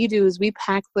what we do is we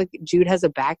pack, like Jude has a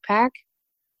backpack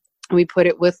and we put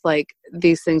it with like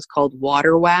these things called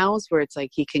water wows, where it's like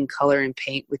he can color and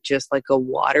paint with just like a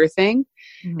water thing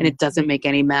and it doesn't make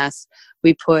any mess.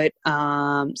 We put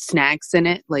snacks in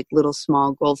it, like little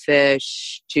small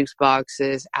goldfish, juice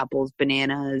boxes, apples,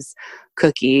 bananas,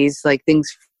 cookies, like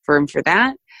things for him for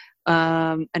that.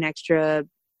 An extra,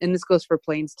 and this goes for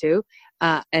planes too,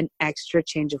 an extra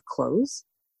change of clothes.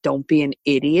 Don't be an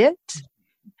idiot.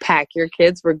 Pack your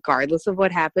kids regardless of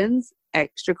what happens,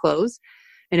 extra clothes.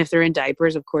 And if they're in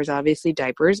diapers, of course, obviously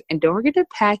diapers. And don't forget to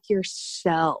pack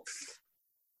yourself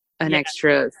an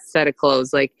extra set of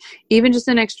clothes, like even just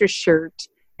an extra shirt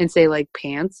and say like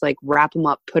pants, like wrap them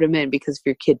up, put them in, because if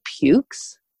your kid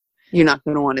pukes, you're not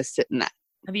going to want to sit in that.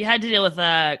 Have you had to deal with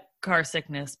car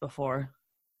sickness before?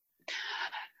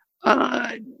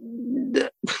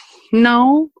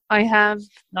 No, I have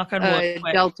Knock on wood,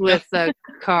 dealt with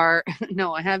car.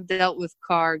 No, I have dealt with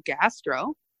car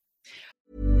gastro.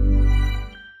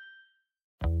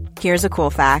 Here's a cool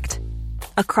fact.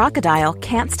 A crocodile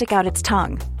can't stick out its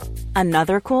tongue.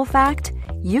 Another cool fact,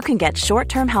 you can get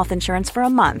short-term health insurance for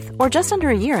a month or just under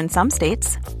a year in some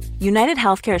states. United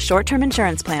Healthcare short-term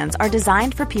insurance plans are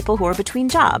designed for people who are between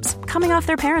jobs, coming off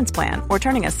their parents' plan, or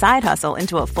turning a side hustle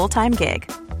into a full-time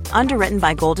gig. Underwritten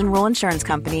by Golden Rule Insurance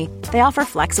Company, they offer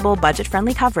flexible,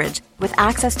 budget-friendly coverage with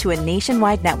access to a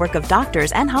nationwide network of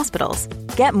doctors and hospitals.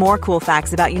 Get more cool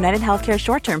facts about United Healthcare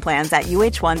short-term plans at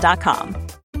uh1.com.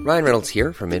 Ryan Reynolds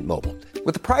here from Mint Mobile.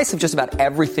 With the price of just about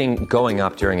everything going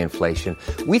up during inflation,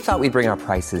 we thought we'd bring our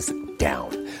prices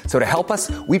down. So to help us,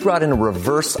 we brought in a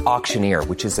reverse auctioneer,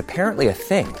 which is apparently a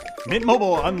thing. Mint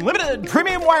Mobile Unlimited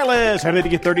Premium Wireless. How to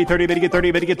get 30, 30, how to get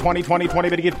 30, how to get 20, 20, 20,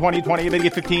 how to get 20, 20, how to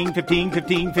get 15, 15,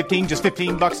 15, 15, just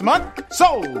 $15 a month?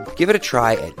 Sold! Give it a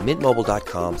try at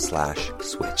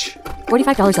mintmobile.com/switch.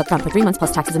 $45 up front for 3 months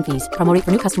plus taxes and fees. Promo rate for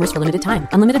new customers for limited time.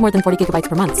 Unlimited more than 40 gigabytes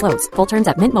per month. Slows full terms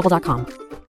at mintmobile.com.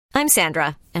 I'm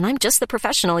Sandra, and I'm just the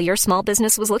professional your small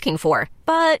business was looking for.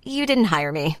 But you didn't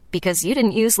hire me because you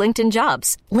didn't use LinkedIn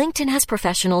Jobs. LinkedIn has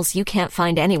professionals you can't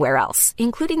find anywhere else,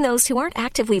 including those who aren't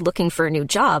actively looking for a new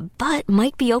job, but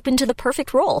might be open to the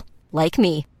perfect role, like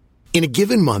me. In a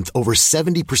given month, over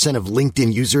 70% of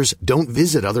LinkedIn users don't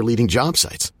visit other leading job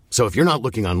sites. So if you're not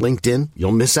looking on LinkedIn,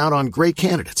 you'll miss out on great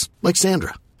candidates like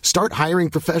Sandra. Start hiring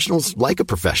professionals like a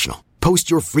professional. Post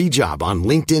your free job on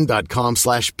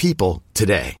linkedin.com/people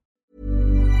today.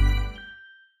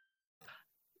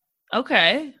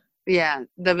 Okay. Yeah,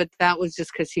 but that was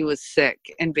just because he was sick.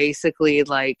 And basically,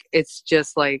 like, it's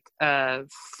just like a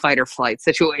fight or flight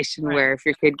situation where if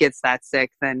your kid gets that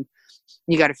sick, then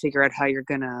you got to figure out how you're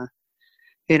going to,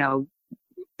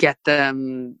 get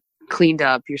them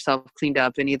yourself cleaned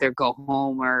up and either go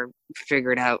home or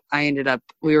figure it out.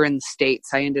 We were in the States.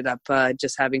 I ended up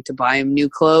just having to buy him new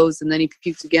clothes, and then he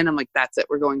puked again. I'm like, that's it.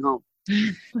 We're going home.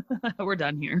 We're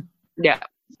done here. Yeah.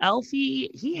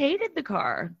 Alfie, he hated the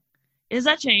car. Is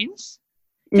that changed?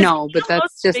 No, but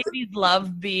that's just babies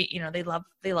love they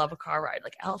love a car ride.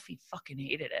 Like Alfie fucking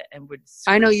hated it and would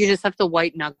I know, you just have to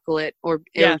white knuckle it or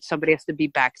somebody has to be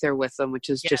back there with them, which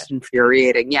is just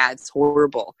infuriating. Yeah, it's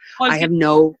horrible. I have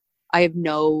no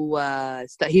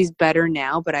he's better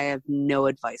now, but I have no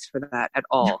advice for that at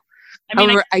all.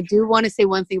 However, I do want to say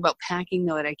one thing about packing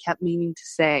though that I kept meaning to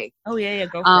say. Oh yeah,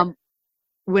 go for it.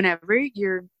 Whenever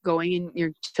you're going and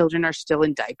your children are still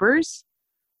in diapers,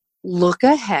 look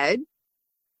ahead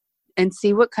and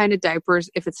see what kind of diapers,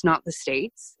 if it's not the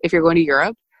States, if you're going to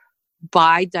Europe,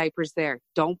 buy diapers there.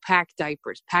 Don't pack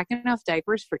diapers. Pack enough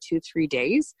diapers for 2-3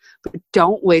 days, but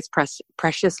don't waste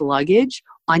precious luggage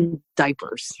on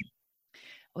diapers.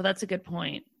 Well, that's a good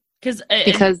point. Because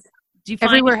do you find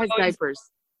everywhere has diapers.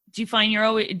 Do you find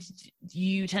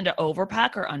you tend to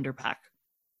overpack or underpack?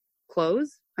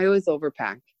 Clothes? I always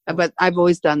overpack. But I've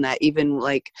always done that. Even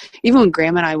when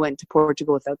Graham and I went to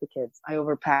Portugal without the kids, I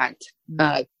overpacked.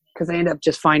 Because I end up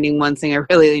just finding one thing I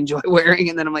really enjoy wearing,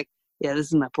 and then I'm like, yeah, this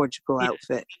is my Portugal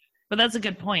outfit. But that's a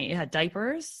good point. Yeah,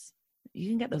 diapers, you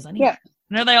can get those anywhere. Yeah.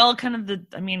 No, they all kind of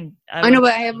I know,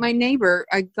 but I have my neighbor,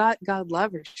 God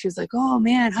love her. She was like, oh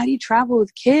man, how do you travel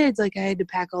with kids? Like I had to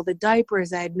pack all the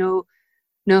diapers. I had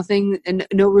nothing and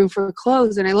no room for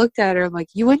clothes. And I looked at her, I'm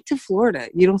like, you went to Florida.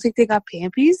 You don't think they got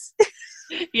Pampies?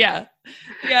 Yeah.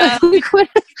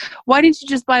 Why didn't you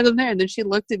just buy them there? And then she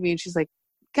looked at me and she's like,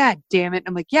 God damn it.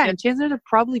 I'm like, yeah, and chances are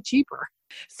probably cheaper.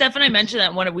 Steph and I mentioned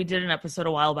that when we did an episode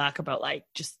a while back about like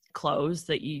just clothes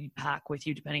that you pack with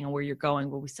you depending on where you're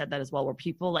going. Well, we said that as well, where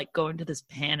people like go into this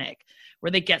panic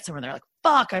where they get somewhere, they're like,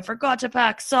 fuck, I forgot to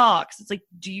pack socks. It's like,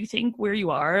 do you think where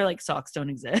you are, like socks don't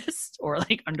exist or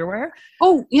like underwear?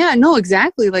 Oh yeah, no,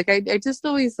 exactly. Like I just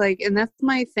always like, and that's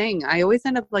my thing. I always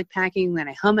end up like packing, then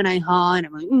I hum and I haw and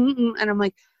I'm like, and I'm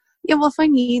like, yeah, well, if I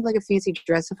need like a fancy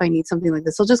dress, if I need something like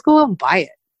this, I'll just go out and buy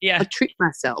it. Yeah. I'll treat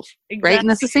myself. Exactly. Right. And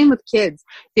that's the same with kids.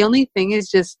 The only thing is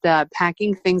just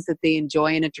packing things that they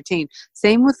enjoy and entertain.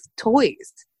 Same with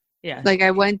toys. Yeah. Like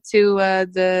I went to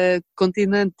the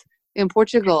Continent in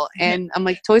Portugal and I'm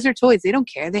like, toys are toys. They don't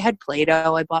care. They had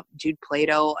Play-Doh. I bought Jude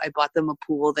Play-Doh. I bought them a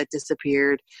pool that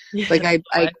disappeared. Yeah, like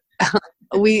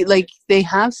they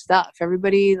have stuff.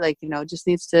 Everybody just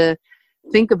needs to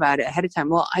think about it ahead of time.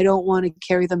 Well, I don't want to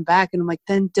carry them back. And I'm like,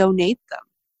 then donate them.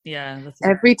 Yeah.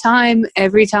 Every time,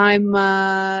 we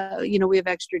have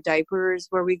extra diapers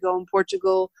where we go in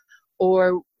Portugal,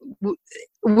 or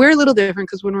we're a little different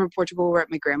because when we're in Portugal, we're at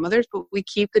my grandmother's, but we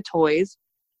keep the toys.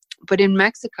 But in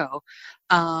Mexico,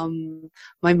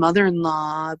 my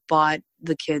mother-in-law bought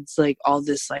the kids like all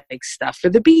this like stuff for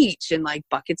the beach and like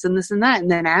buckets and this and that.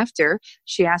 And then after,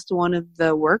 she asked one of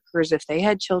the workers if they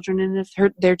had children and if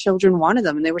their children wanted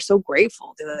them, and they were so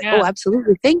grateful. They were like, "Oh,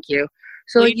 absolutely, thank you."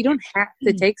 So like you don't have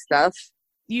to take stuff.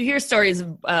 You hear stories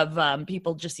of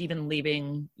people just even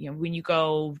leaving, when you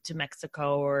go to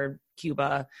Mexico or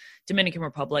Cuba, Dominican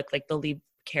Republic, like they'll leave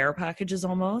care packages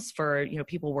almost for,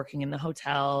 people working in the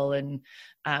hotel. And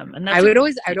that's I would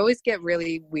always get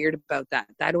really weird about that.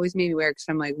 That always made me weird because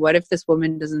I'm like, what if this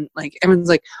woman doesn't like, everyone's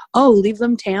like, oh, leave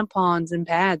them tampons and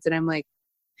pads. And I'm like,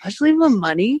 I should leave them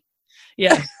money.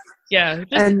 Yeah. Yeah.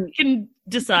 Just can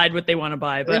decide what they want to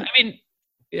buy. But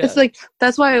yeah. It's like,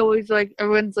 that's why I always like,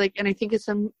 everyone's like, and I think it's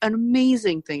an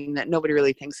amazing thing that nobody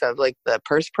really thinks of, like the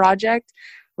Purse Project,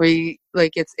 where you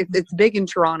like, it's big in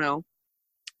Toronto.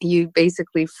 You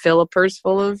basically fill a purse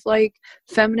full of like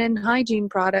feminine hygiene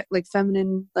product, like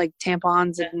feminine, like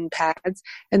tampons and pads,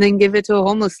 and then give it to a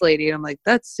homeless lady. And I'm like,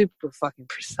 that's super fucking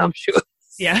presumptuous.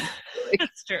 Yeah,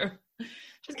 that's true.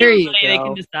 Just give them money, they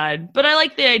can decide. But I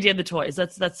like the idea of the toys.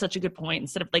 That's such a good point.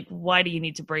 Instead of like, why do you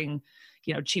need to bring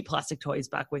cheap plastic toys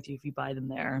back with you if you buy them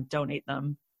there? Donate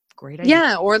them. Great idea.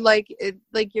 Yeah, or like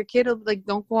your kid will like,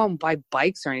 don't go out and buy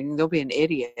bikes or anything. Don't be an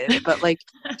idiot. But like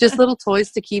just little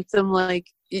toys to keep them like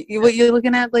what you're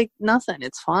looking at, like nothing.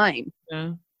 It's fine.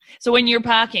 Yeah. So when you're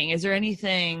packing, is there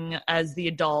anything as the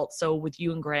adult, so with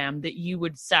you and Graham, that you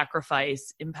would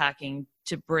sacrifice in packing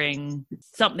to bring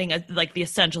something like the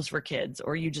essentials for kids,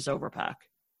 or you just overpack?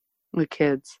 The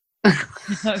kids. Okay.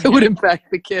 I wouldn't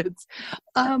pack the kids.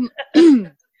 I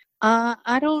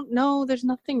don't know. There's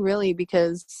nothing really,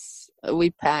 because we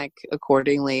pack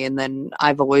accordingly. And then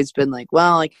I've always been like,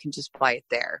 well, I can just buy it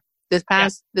there. This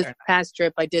past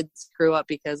trip, I did screw up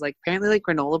because like apparently like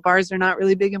granola bars are not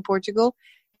really big in Portugal.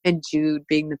 And Jude,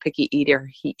 being the picky eater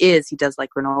he does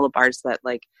like granola bars that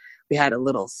like we had a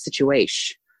little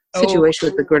situation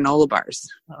with the granola bars.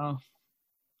 Oh,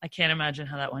 I can't imagine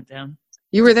how that went down.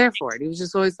 You were there for it. He was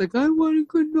just always like, I want a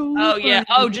granola bar. Oh, yeah.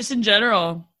 Oh, just in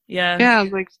general. Yeah. Yeah, I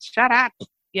was like, shut up.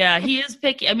 Yeah, he is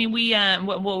picky. I mean, we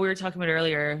what we were talking about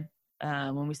earlier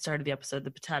when we started the episode,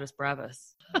 the patatas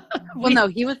bravas. Well, no,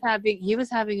 he was a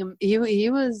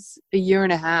year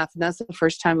and a half, and that's the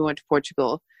first time we went to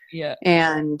Portugal. Yeah.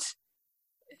 And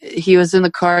he was in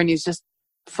the car and he was just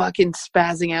fucking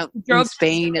spazzing out in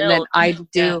Spain. And then I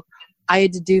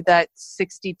had to do that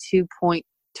 62-point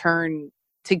turn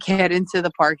to get into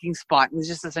the parking spot and was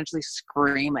just essentially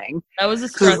screaming. That was a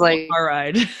stressful car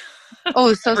ride. Oh, it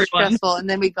was so stressful. And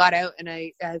then we got out and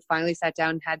I finally sat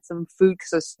down and had some food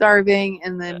because I was starving,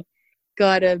 and then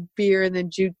got a beer, and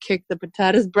then Jude kicked the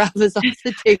patatas bravas off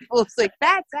the table. It's like,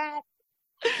 that's it.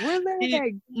 We're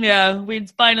leaving. Yeah, we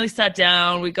finally sat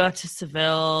down. We got to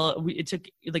Seville. It took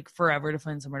like forever to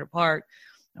find somewhere to park.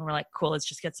 And we're like, cool, let's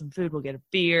just get some food. We'll get a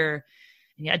beer.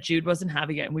 And yeah, Jude wasn't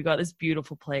having it. And we got this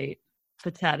beautiful plate,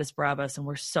 patatas bravas, and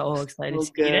we're so excited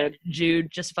to eat it.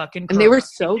 Jude just fucking and they were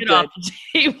so good. Off the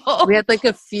table. We had like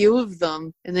a few of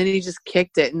them, and then he just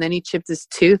kicked it, and then he chipped his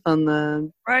tooth on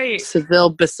the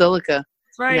Seville Basilica.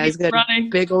 That's right. Yeah, he's got a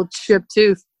big old chipped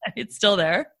tooth. It's still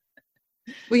there.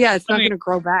 Well, yeah, it's not going to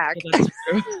grow back.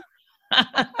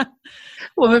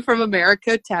 Woman from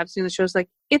America taps me on the show. Is like,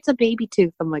 it's a baby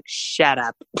tooth. I'm like, shut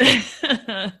up.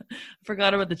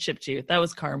 Forgot about the chip tooth. That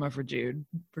was karma for Jude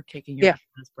for kicking your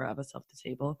patatas bravas off the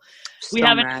table. We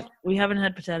haven't had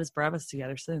patatas bravas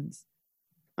together since.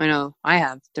 I know. I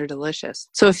have. They're delicious.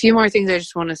 So a few more things I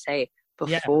just want to say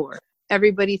before.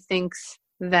 Everybody thinks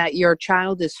that your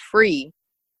child is free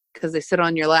because they sit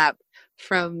on your lap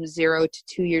from 0 to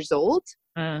 2 years old.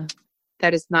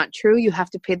 That is not true. You have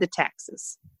to pay the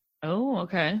taxes. Oh,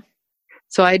 okay.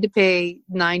 So I had to pay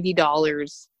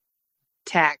 $90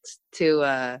 tax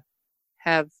to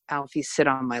have Alfie sit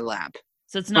on my lap.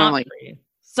 So it's not free.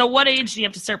 So what age do you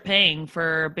have to start paying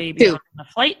for a baby on a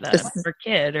flight then? For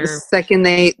kid or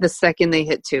the second they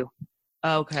hit 2.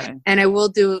 Okay. And I will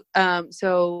do and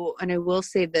I will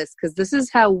say this, because this is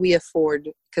how we afford,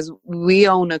 because we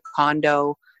own a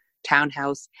condo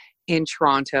townhouse in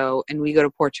Toronto and we go to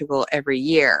Portugal every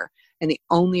year. And the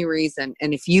only reason,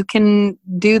 and if you can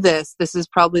do this, this is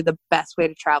probably the best way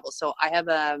to travel. So I have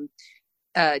a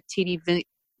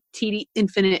TD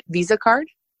Infinite Visa card.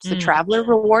 It's a traveler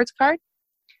rewards card.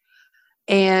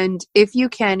 And if you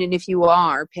can, and if you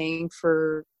are paying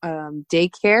for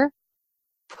daycare,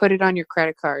 put it on your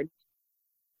credit card.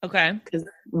 Okay. Because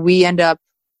we end up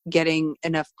getting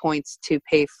enough points to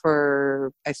pay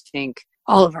for, I think,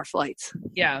 all of our flights.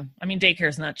 Yeah. I mean, daycare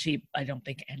is not cheap, I don't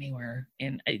think, anywhere.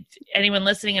 Anyone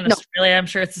listening in Australia, I'm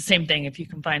sure it's the same thing. If you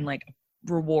can find like a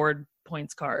reward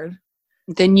points card,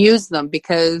 then use them,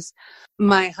 because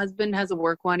my husband has a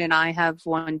work one and I have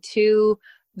one too.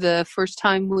 The first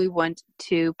time we went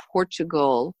to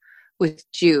Portugal with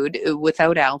Jude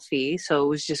without Alfie, so it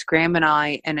was just Graham and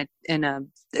I and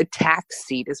a tax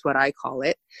seat is what I call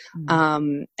it.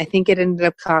 I think it ended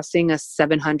up costing us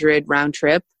 $700 round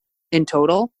trip in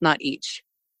total, not each.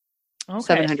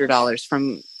 Okay. $700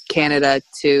 from Canada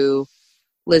to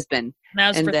Lisbon.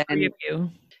 That's for 3 of you.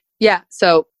 Yeah,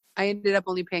 so I ended up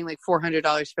only paying like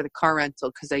 $400 for the car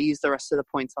rental because I used the rest of the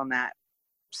points on that.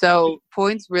 So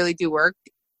points really do work.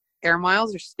 Air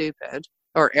miles are stupid,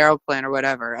 or Aeroplan or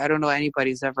whatever. I don't know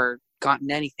anybody's ever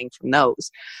gotten anything from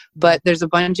those. But there's a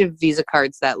bunch of Visa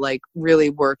cards that like really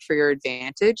work for your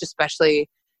advantage, especially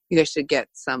you guys should get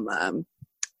some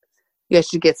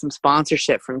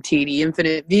sponsorship from TD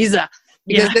Infinite Visa,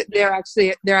 because they're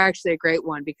actually a great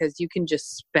one, because you can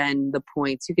just spend the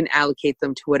points. You can allocate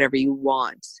them to whatever you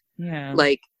want. Yeah.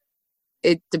 Like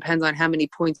it depends on how many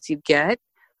points you get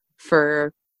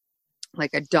for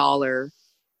like $1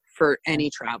 for any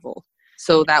travel.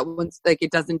 So that one's like,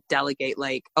 it doesn't delegate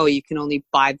like, oh, you can only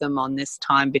buy them on this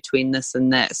time between this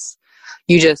and this.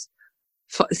 You just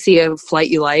see a flight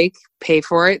you like, pay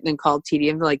for it, and then call TD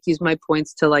and like, use my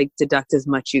points to like deduct as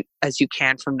much as you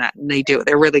can from that. And they do.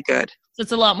 They're really good. So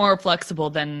it's a lot more flexible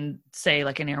than say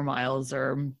like an Air Miles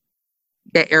or.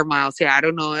 Yeah, Air Miles. Yeah, I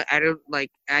don't know.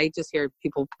 I just hear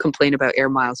people complain about Air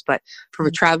Miles, but for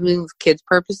traveling with kids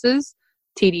purposes,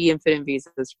 TD Infinite Visa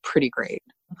is pretty great.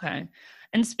 Okay.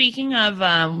 And speaking of,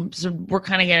 so we're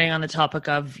kind of getting on the topic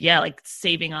of, like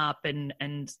saving up and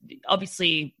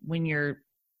obviously when you're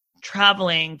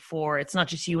traveling for, it's not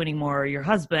just you anymore, your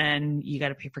husband, you got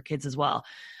to pay for kids as well.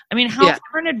 I mean, how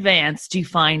far in advance do you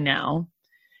find now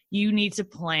you need to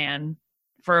plan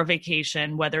for a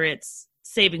vacation, whether it's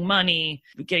saving money,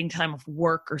 getting time off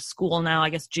work or school now. I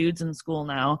guess Jude's in school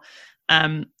now.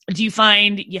 Do you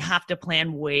find you have to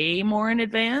plan way more in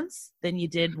advance than you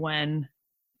did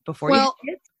before you had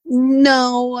kids?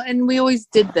 No, and we always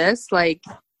did this, like,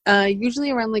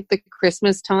 usually around like the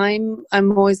Christmas time,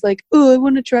 I'm always like, oh, I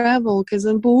want to travel because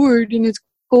I'm bored and it's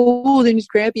cold and it's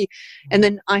crappy. And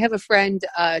then I have a friend,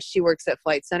 she works at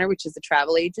Flight Center, which is a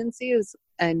travel agency,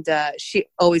 and she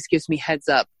always gives me heads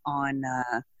up on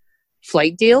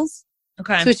flight deals.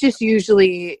 Okay. So it's just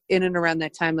usually in and around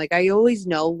that time. Like, I always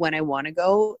know when I want to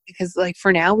go, because like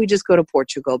for now we just go to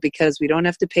Portugal because we don't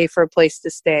have to pay for a place to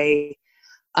stay.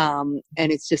 And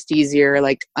it's just easier.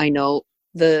 Like, I know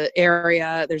the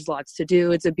area, there's lots to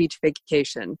do. It's a beach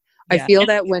vacation. Yeah. I feel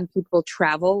that when people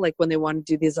travel, like when they want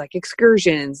to do these like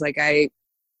excursions, like I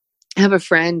have a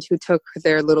friend who took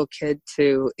their little kid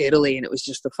to Italy and it was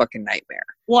just a fucking nightmare.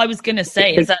 Well, I was going to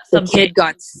say, is that the kid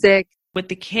got sick with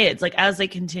the kids, like as they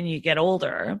continue to get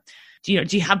older? Do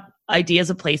you have ideas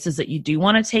of places that you do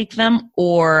want to take them?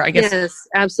 Or I guess. Yes,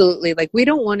 absolutely. Like, we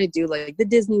don't want to do like the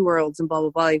Disney Worlds and blah, blah,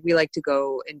 blah. Like, we like to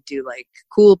go and do like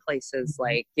cool places,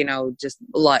 like, you know, just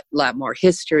a lot more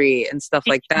history and stuff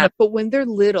like that. But when they're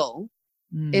little,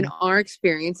 in our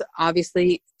experience,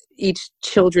 obviously each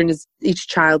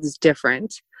child is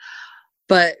different.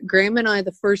 But Graham and I,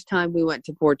 the first time we went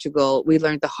to Portugal, we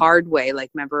learned the hard way. Like,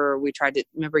 remember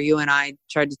you and I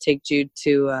tried to take Jude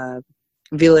to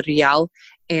Vila Real,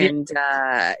 and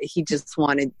he just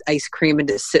wanted ice cream and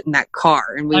to sit in that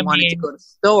car, and we wanted to go to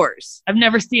stores. I've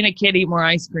never seen a kid eat more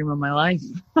ice cream in my life.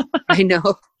 I know.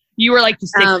 You were like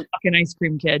the fucking ice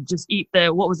cream kid. Just eat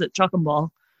what was it, choc and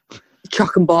ball?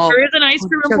 Choc and ball. There is an ice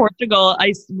cream in Portugal.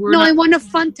 I want a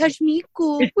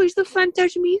Fantasmico. Where's the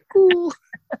Fantasmico?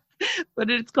 But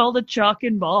it's called a choc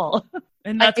and ball.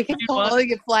 And that's I kept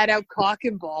calling it flat out cock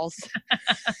and balls.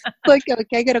 Like,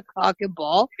 okay, I get a cock and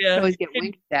ball. Yeah. I always get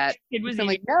winked at. It was I'm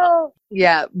like, no.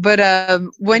 Yeah, but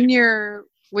when you're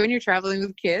traveling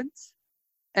with kids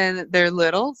and they're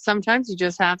little, sometimes you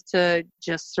just have to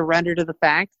just surrender to the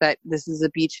fact that this is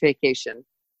a beach vacation.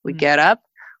 We get up,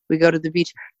 we go to the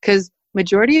beach, because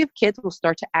majority of kids will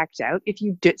start to act out if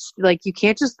you like. You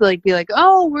can't just like be like,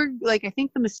 oh, we're like. I think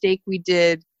the mistake we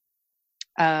did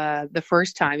the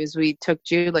first time is we took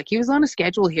Jude, like, he was on a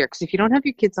schedule here, because if you don't have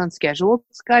your kids on schedule,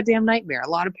 it's a goddamn nightmare. A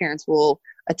lot of parents will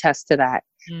attest to that.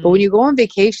 But when you go on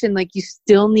vacation, like, you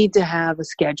still need to have a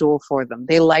schedule for them.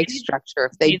 They like structure.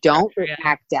 If they don't, they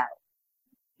act out.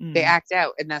 They act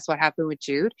out, and that's what happened with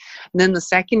Jude. And then the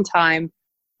second time,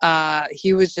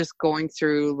 he was just going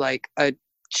through like a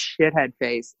shithead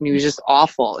phase, and he was just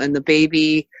awful, and the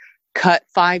baby cut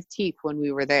 5 teeth when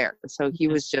we were there, so he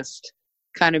was just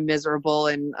kind of miserable.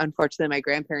 And unfortunately my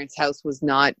grandparents' house was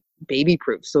not baby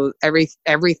proof, so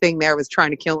everything there was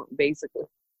trying to kill him, basically.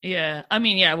 Yeah, I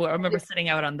mean, yeah, well, I remember sitting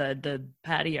out on the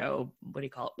patio, what do you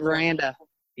call it, veranda.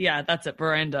 Yeah, that's it,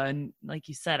 veranda. And like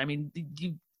you said, I mean,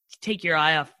 you take your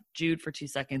eye off Jude for 2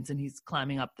 seconds and he's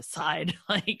climbing up the side.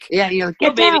 Like, yeah, you're like,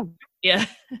 get down. Yeah.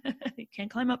 You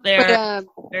can't climb up there.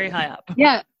 Very high up.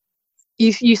 Yeah,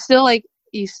 you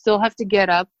still have to get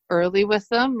up early with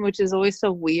them, which is always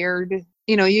so weird.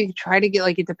 You know, you try to get,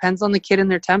 like, it depends on the kid and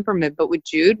their temperament. But with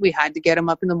Jude, we had to get him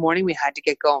up in the morning. We had to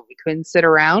get going. We couldn't sit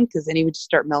around, because then he would just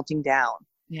start melting down.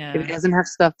 Yeah. If he doesn't have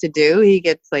stuff to do, he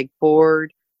gets like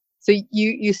bored. So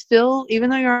you still,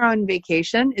 even though you're on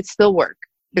vacation, it's still work.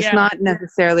 It's not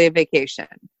necessarily a vacation.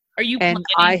 Are you? And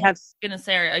I have gonna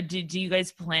say, do you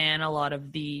guys plan a lot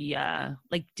of the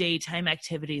like daytime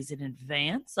activities in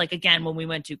advance? Like, again, when we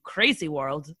went to Crazy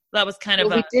World, that was kind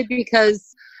of we did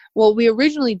because. Well, we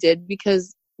originally did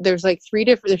because there's like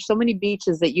there's so many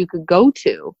beaches that you could go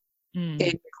to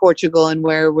in Portugal and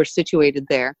where we're situated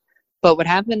there. But what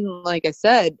happened, like I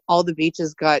said, all the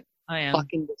beaches got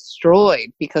fucking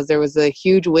destroyed because there was a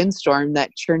huge windstorm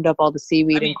that churned up all the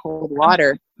seaweed and cold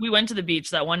water. We went to the beach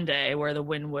that one day where the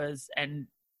wind was, and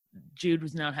Jude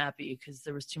was not happy because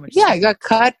there was too much. Yeah, I got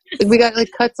cut. We got like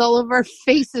cuts all over our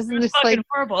faces, and just like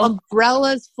horrible.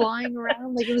 Umbrellas flying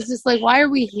around. Like, it was just like, why are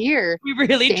we here? We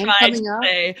really tried to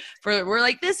say we're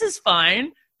like, this is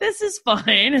fine. This is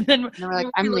fine. And then we're like,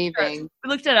 I'm leaving. We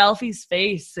looked at Alfie's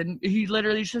face, and he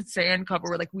literally just sand cover.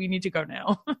 We're like, we need to go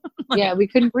now. Yeah, we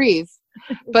couldn't breathe.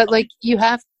 But like, you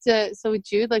have to. So with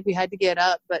Jude, like, we had to get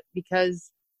up, but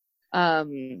because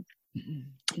the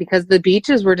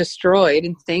beaches were destroyed,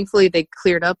 and thankfully they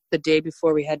cleared up the day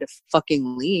before we had to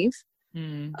fucking leave.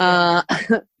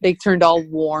 They turned all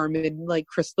warm and like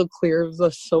crystal clear. It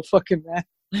was so fucking bad.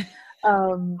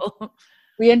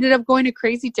 We ended up going to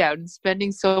Crazy Town and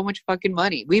spending so much fucking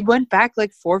money. We went back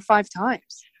like 4 or 5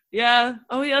 times. Yeah.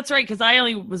 Oh, yeah, that's right. Because I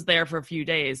only was there for a few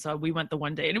days. So we went the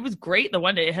one day. And it was great the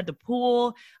one day. It had the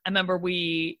pool. I remember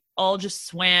we all just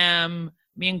swam.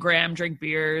 Me and Graham drank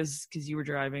beers because you were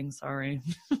driving. Sorry.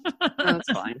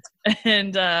 That's fine.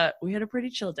 And we had a pretty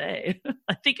chill day.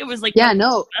 I think it was like one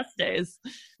of the best days.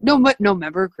 No, but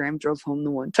remember Graham drove home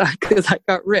the one time because I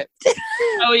got ripped.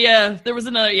 Oh, yeah. There was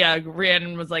another. Yeah.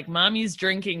 Rhiannon was like, Mommy's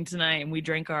drinking tonight. And we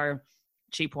drank our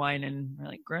cheap wine. And we're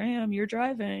like, Graham, you're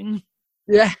driving.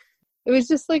 Yeah. It was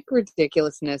just like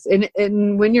ridiculousness.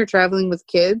 And when you're traveling with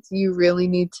kids, you really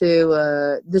need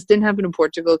to, this didn't happen in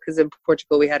Portugal because in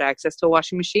Portugal we had access to a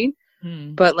washing machine,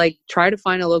 but like try to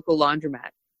find a local laundromat.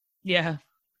 Yeah.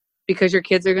 Because your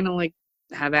kids are going to like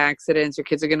have accidents. Your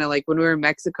kids are going to like, when we were in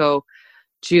Mexico,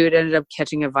 Jude ended up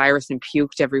catching a virus and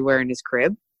puked everywhere in his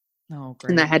crib. Oh, great.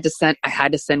 And I had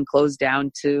to send clothes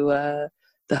down to,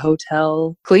 the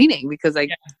hotel cleaning because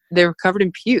they were covered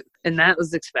in puke and that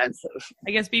was expensive.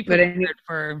 I guess be prepared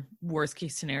for worst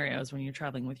case scenarios when you're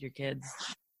traveling with your kids.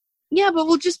 Yeah, but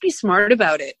we'll just be smart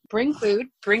about it. Bring food,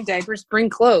 bring diapers, bring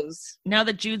clothes. Now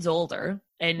that Jude's older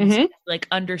and like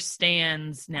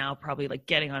understands now probably like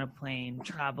getting on a plane,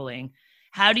 traveling,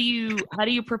 how do you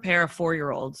prepare a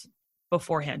 4-year-old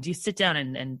beforehand? Do you sit down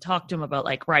and talk to him about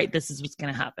like, right, this is what's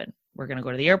going to happen. We're going to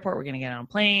go to the airport. We're going to get on a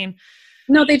plane.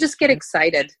 No, they just get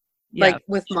excited. Yeah. Like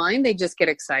with mine, they just get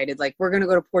excited. Like we're going to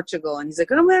go to Portugal. And he's like,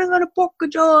 I'm going to go to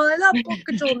Portugal. I love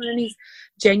Portugal. And he's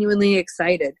genuinely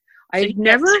excited. I've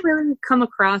never really come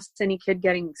across any kid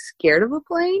getting scared of a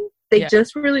plane. They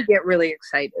just really get really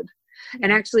excited.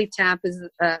 And actually TAP is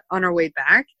on our way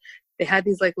back. They had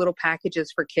these like little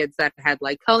packages for kids that had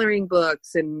like coloring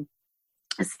books and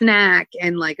a snack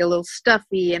and like a little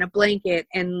stuffy and a blanket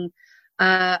and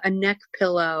a neck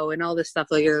pillow and all this stuff.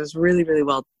 Like it was really, really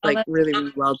well, like really,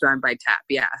 really well done by TAP.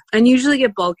 Yeah. And usually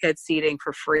get bulkhead seating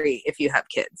for free if you have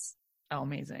kids. Oh,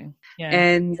 amazing. Yeah.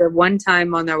 And the one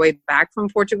time on their way back from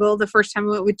Portugal, the first time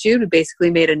we went with Jude, we basically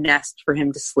made a nest for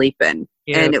him to sleep in.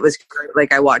 Yeah. And it was great.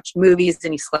 Like I watched movies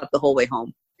and he slept the whole way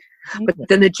home. But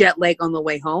then the jet lag on the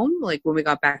way home, like when we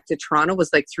got back to Toronto,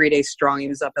 was like 3 days strong. He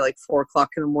was up at like 4 o'clock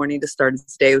in the morning to start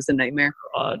his day. It was a nightmare.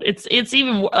 God, it's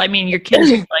even. I mean, your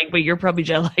kids are like, but you're probably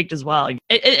jet lagged as well.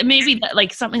 Maybe that,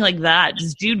 like something like that.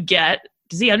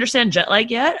 Does he understand jet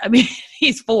lag yet? I mean,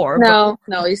 he's 4. No,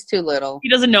 he's too little. He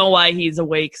doesn't know why he's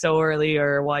awake so early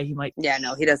or why he might. Yeah,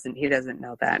 no, he doesn't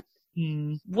know that.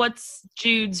 What's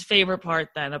Jude's favorite part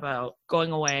then about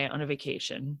going away on a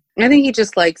vacation? I think he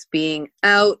just likes being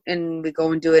out and we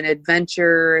go and do an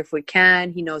adventure if we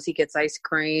can. He knows he gets ice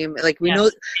cream. Like we know,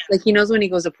 like he knows when he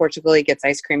goes to Portugal, he gets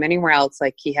ice cream. Anywhere else,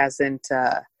 like he hasn't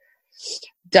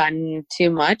done too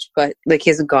much, but like he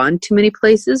hasn't gone too many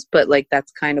places, but like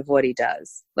that's kind of what he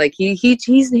does. Like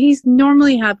he's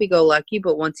normally happy-go-lucky,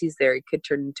 but once he's there, he could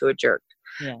turn into a jerk.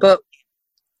 Yeah. But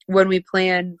when we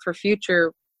plan for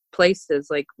future places,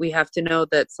 like we have to know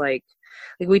that's like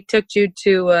we took Jude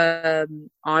to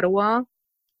Ottawa,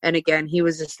 and again he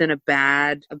was just in a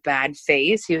bad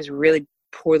phase. He was really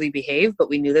poorly behaved, but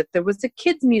we knew that there was a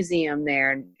kids museum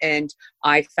there, and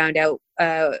I found out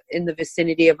in the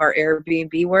vicinity of our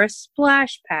Airbnb where a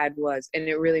splash pad was, and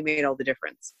it really made all the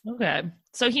difference. Okay,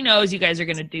 so he knows you guys are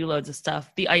going to do loads of stuff.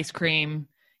 The ice cream,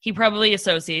 he probably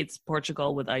associates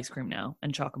Portugal with ice cream now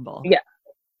and choc and ball. Yeah.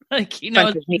 Like, he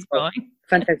knows he's going.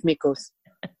 Fantasmicos.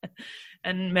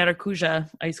 And maracuja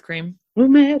ice cream.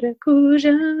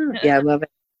 Maracuja. Yeah, I love it.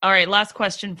 All right, last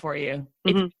question for you.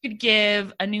 If you could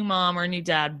give a new mom or a new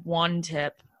dad one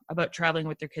tip about traveling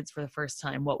with their kids for the first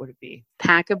time, what would it be?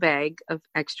 Pack a bag of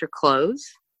extra clothes.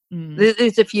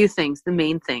 There's a few things, the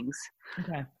main things.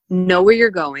 Okay. Know where you're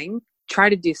going. Try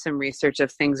to do some research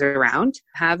of things around.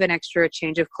 Have an extra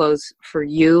change of clothes for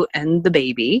you and the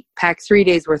baby. Pack 3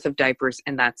 days worth of diapers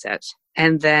and that's it.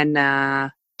 And then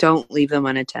don't leave them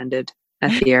unattended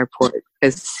at the airport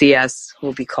because CS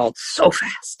will be called so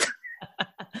fast.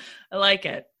 I like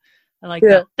it. I like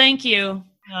that. Thank you.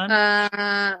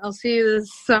 I'll see you this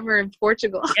summer in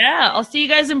Portugal. Yeah, I'll see you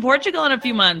guys in Portugal in a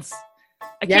few months.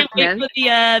 I can't wait for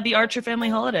the Archer family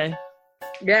holiday.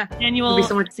 Yeah. Annual.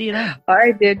 So much. See you then. All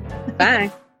right, dude.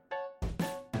 Bye.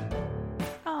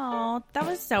 Oh, that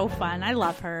was so fun. I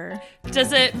love her.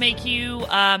 Does it make you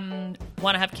want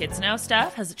to have kids now,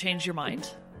 Steph? Has it changed your mind?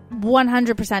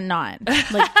 100% not.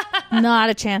 Like, not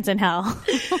a chance in hell.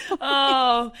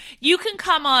 Oh, you can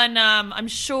come on. I'm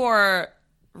sure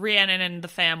Rhiannon and the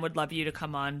fam would love you to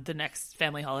come on the next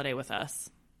family holiday with us.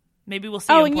 Maybe we'll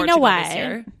see you in Portugal this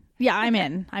year. Yeah, I'm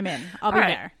in. I'll be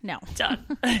there. No. Done.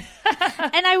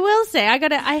 And I will say,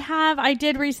 I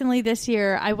did recently this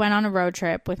year, I went on a road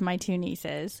trip with my 2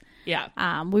 nieces. Yeah.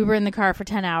 We were in the car for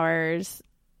 10 hours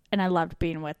and I loved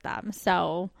being with them.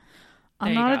 So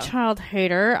I'm There you not go. a child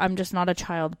hater. I'm just not a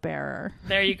child bearer.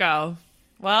 There you go.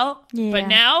 Well, Yeah. but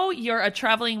now you're a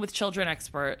traveling with children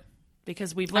expert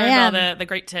because we've learned all the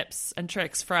great tips and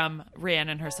tricks from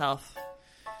Rhiannon herself.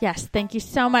 Yes, thank you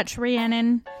so much,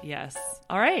 Rhiannon. Yes.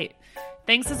 All right.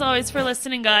 Thanks as always for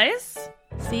listening, guys.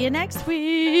 See you next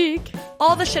week.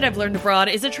 All the Shit I've Learned Abroad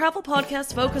is a travel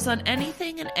podcast focused on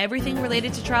anything and everything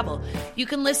related to travel. You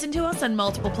can listen to us on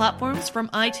multiple platforms from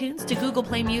iTunes to Google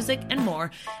Play Music and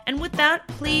more. And with that,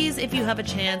 please, if you have a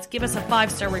chance, give us a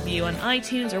 5-star review on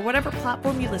iTunes or whatever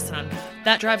platform you listen on.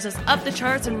 That drives us up the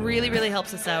charts and really, really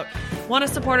helps us out. Want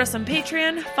to support us on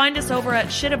Patreon? Find us over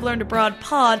at Shit I've Learned Abroad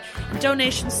Pod.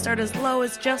 Donations start as low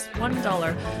as just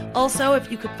 $1. Also, if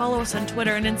you could follow us on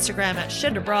Twitter and Instagram at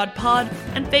Shit Abroad Pod,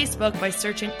 and Facebook by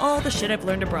searching All the Shit I've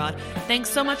Learned Abroad.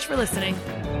 Thanks so much for listening.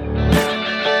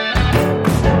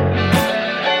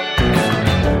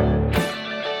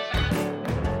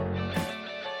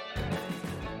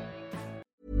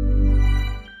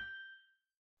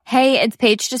 Hey, it's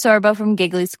Paige DeSorbo from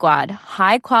Giggly Squad.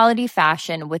 High quality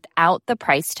fashion without the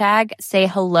price tag. Say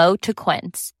hello to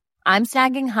Quince. I'm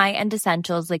snagging high-end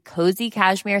essentials like cozy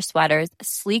cashmere sweaters,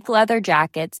 sleek leather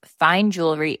jackets, fine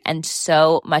jewelry, and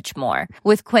so much more.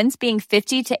 With Quince being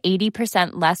 50 to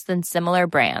 80% less than similar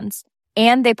brands.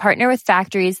 And they partner with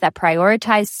factories that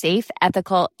prioritize safe,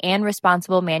 ethical, and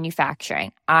responsible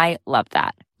manufacturing. I love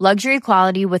that. Luxury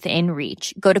quality within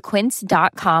reach. Go to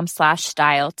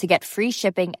quince.com/style to get free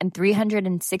shipping and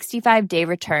 365-day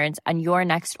returns on your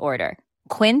next order.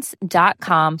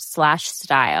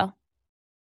 Quince.com/style.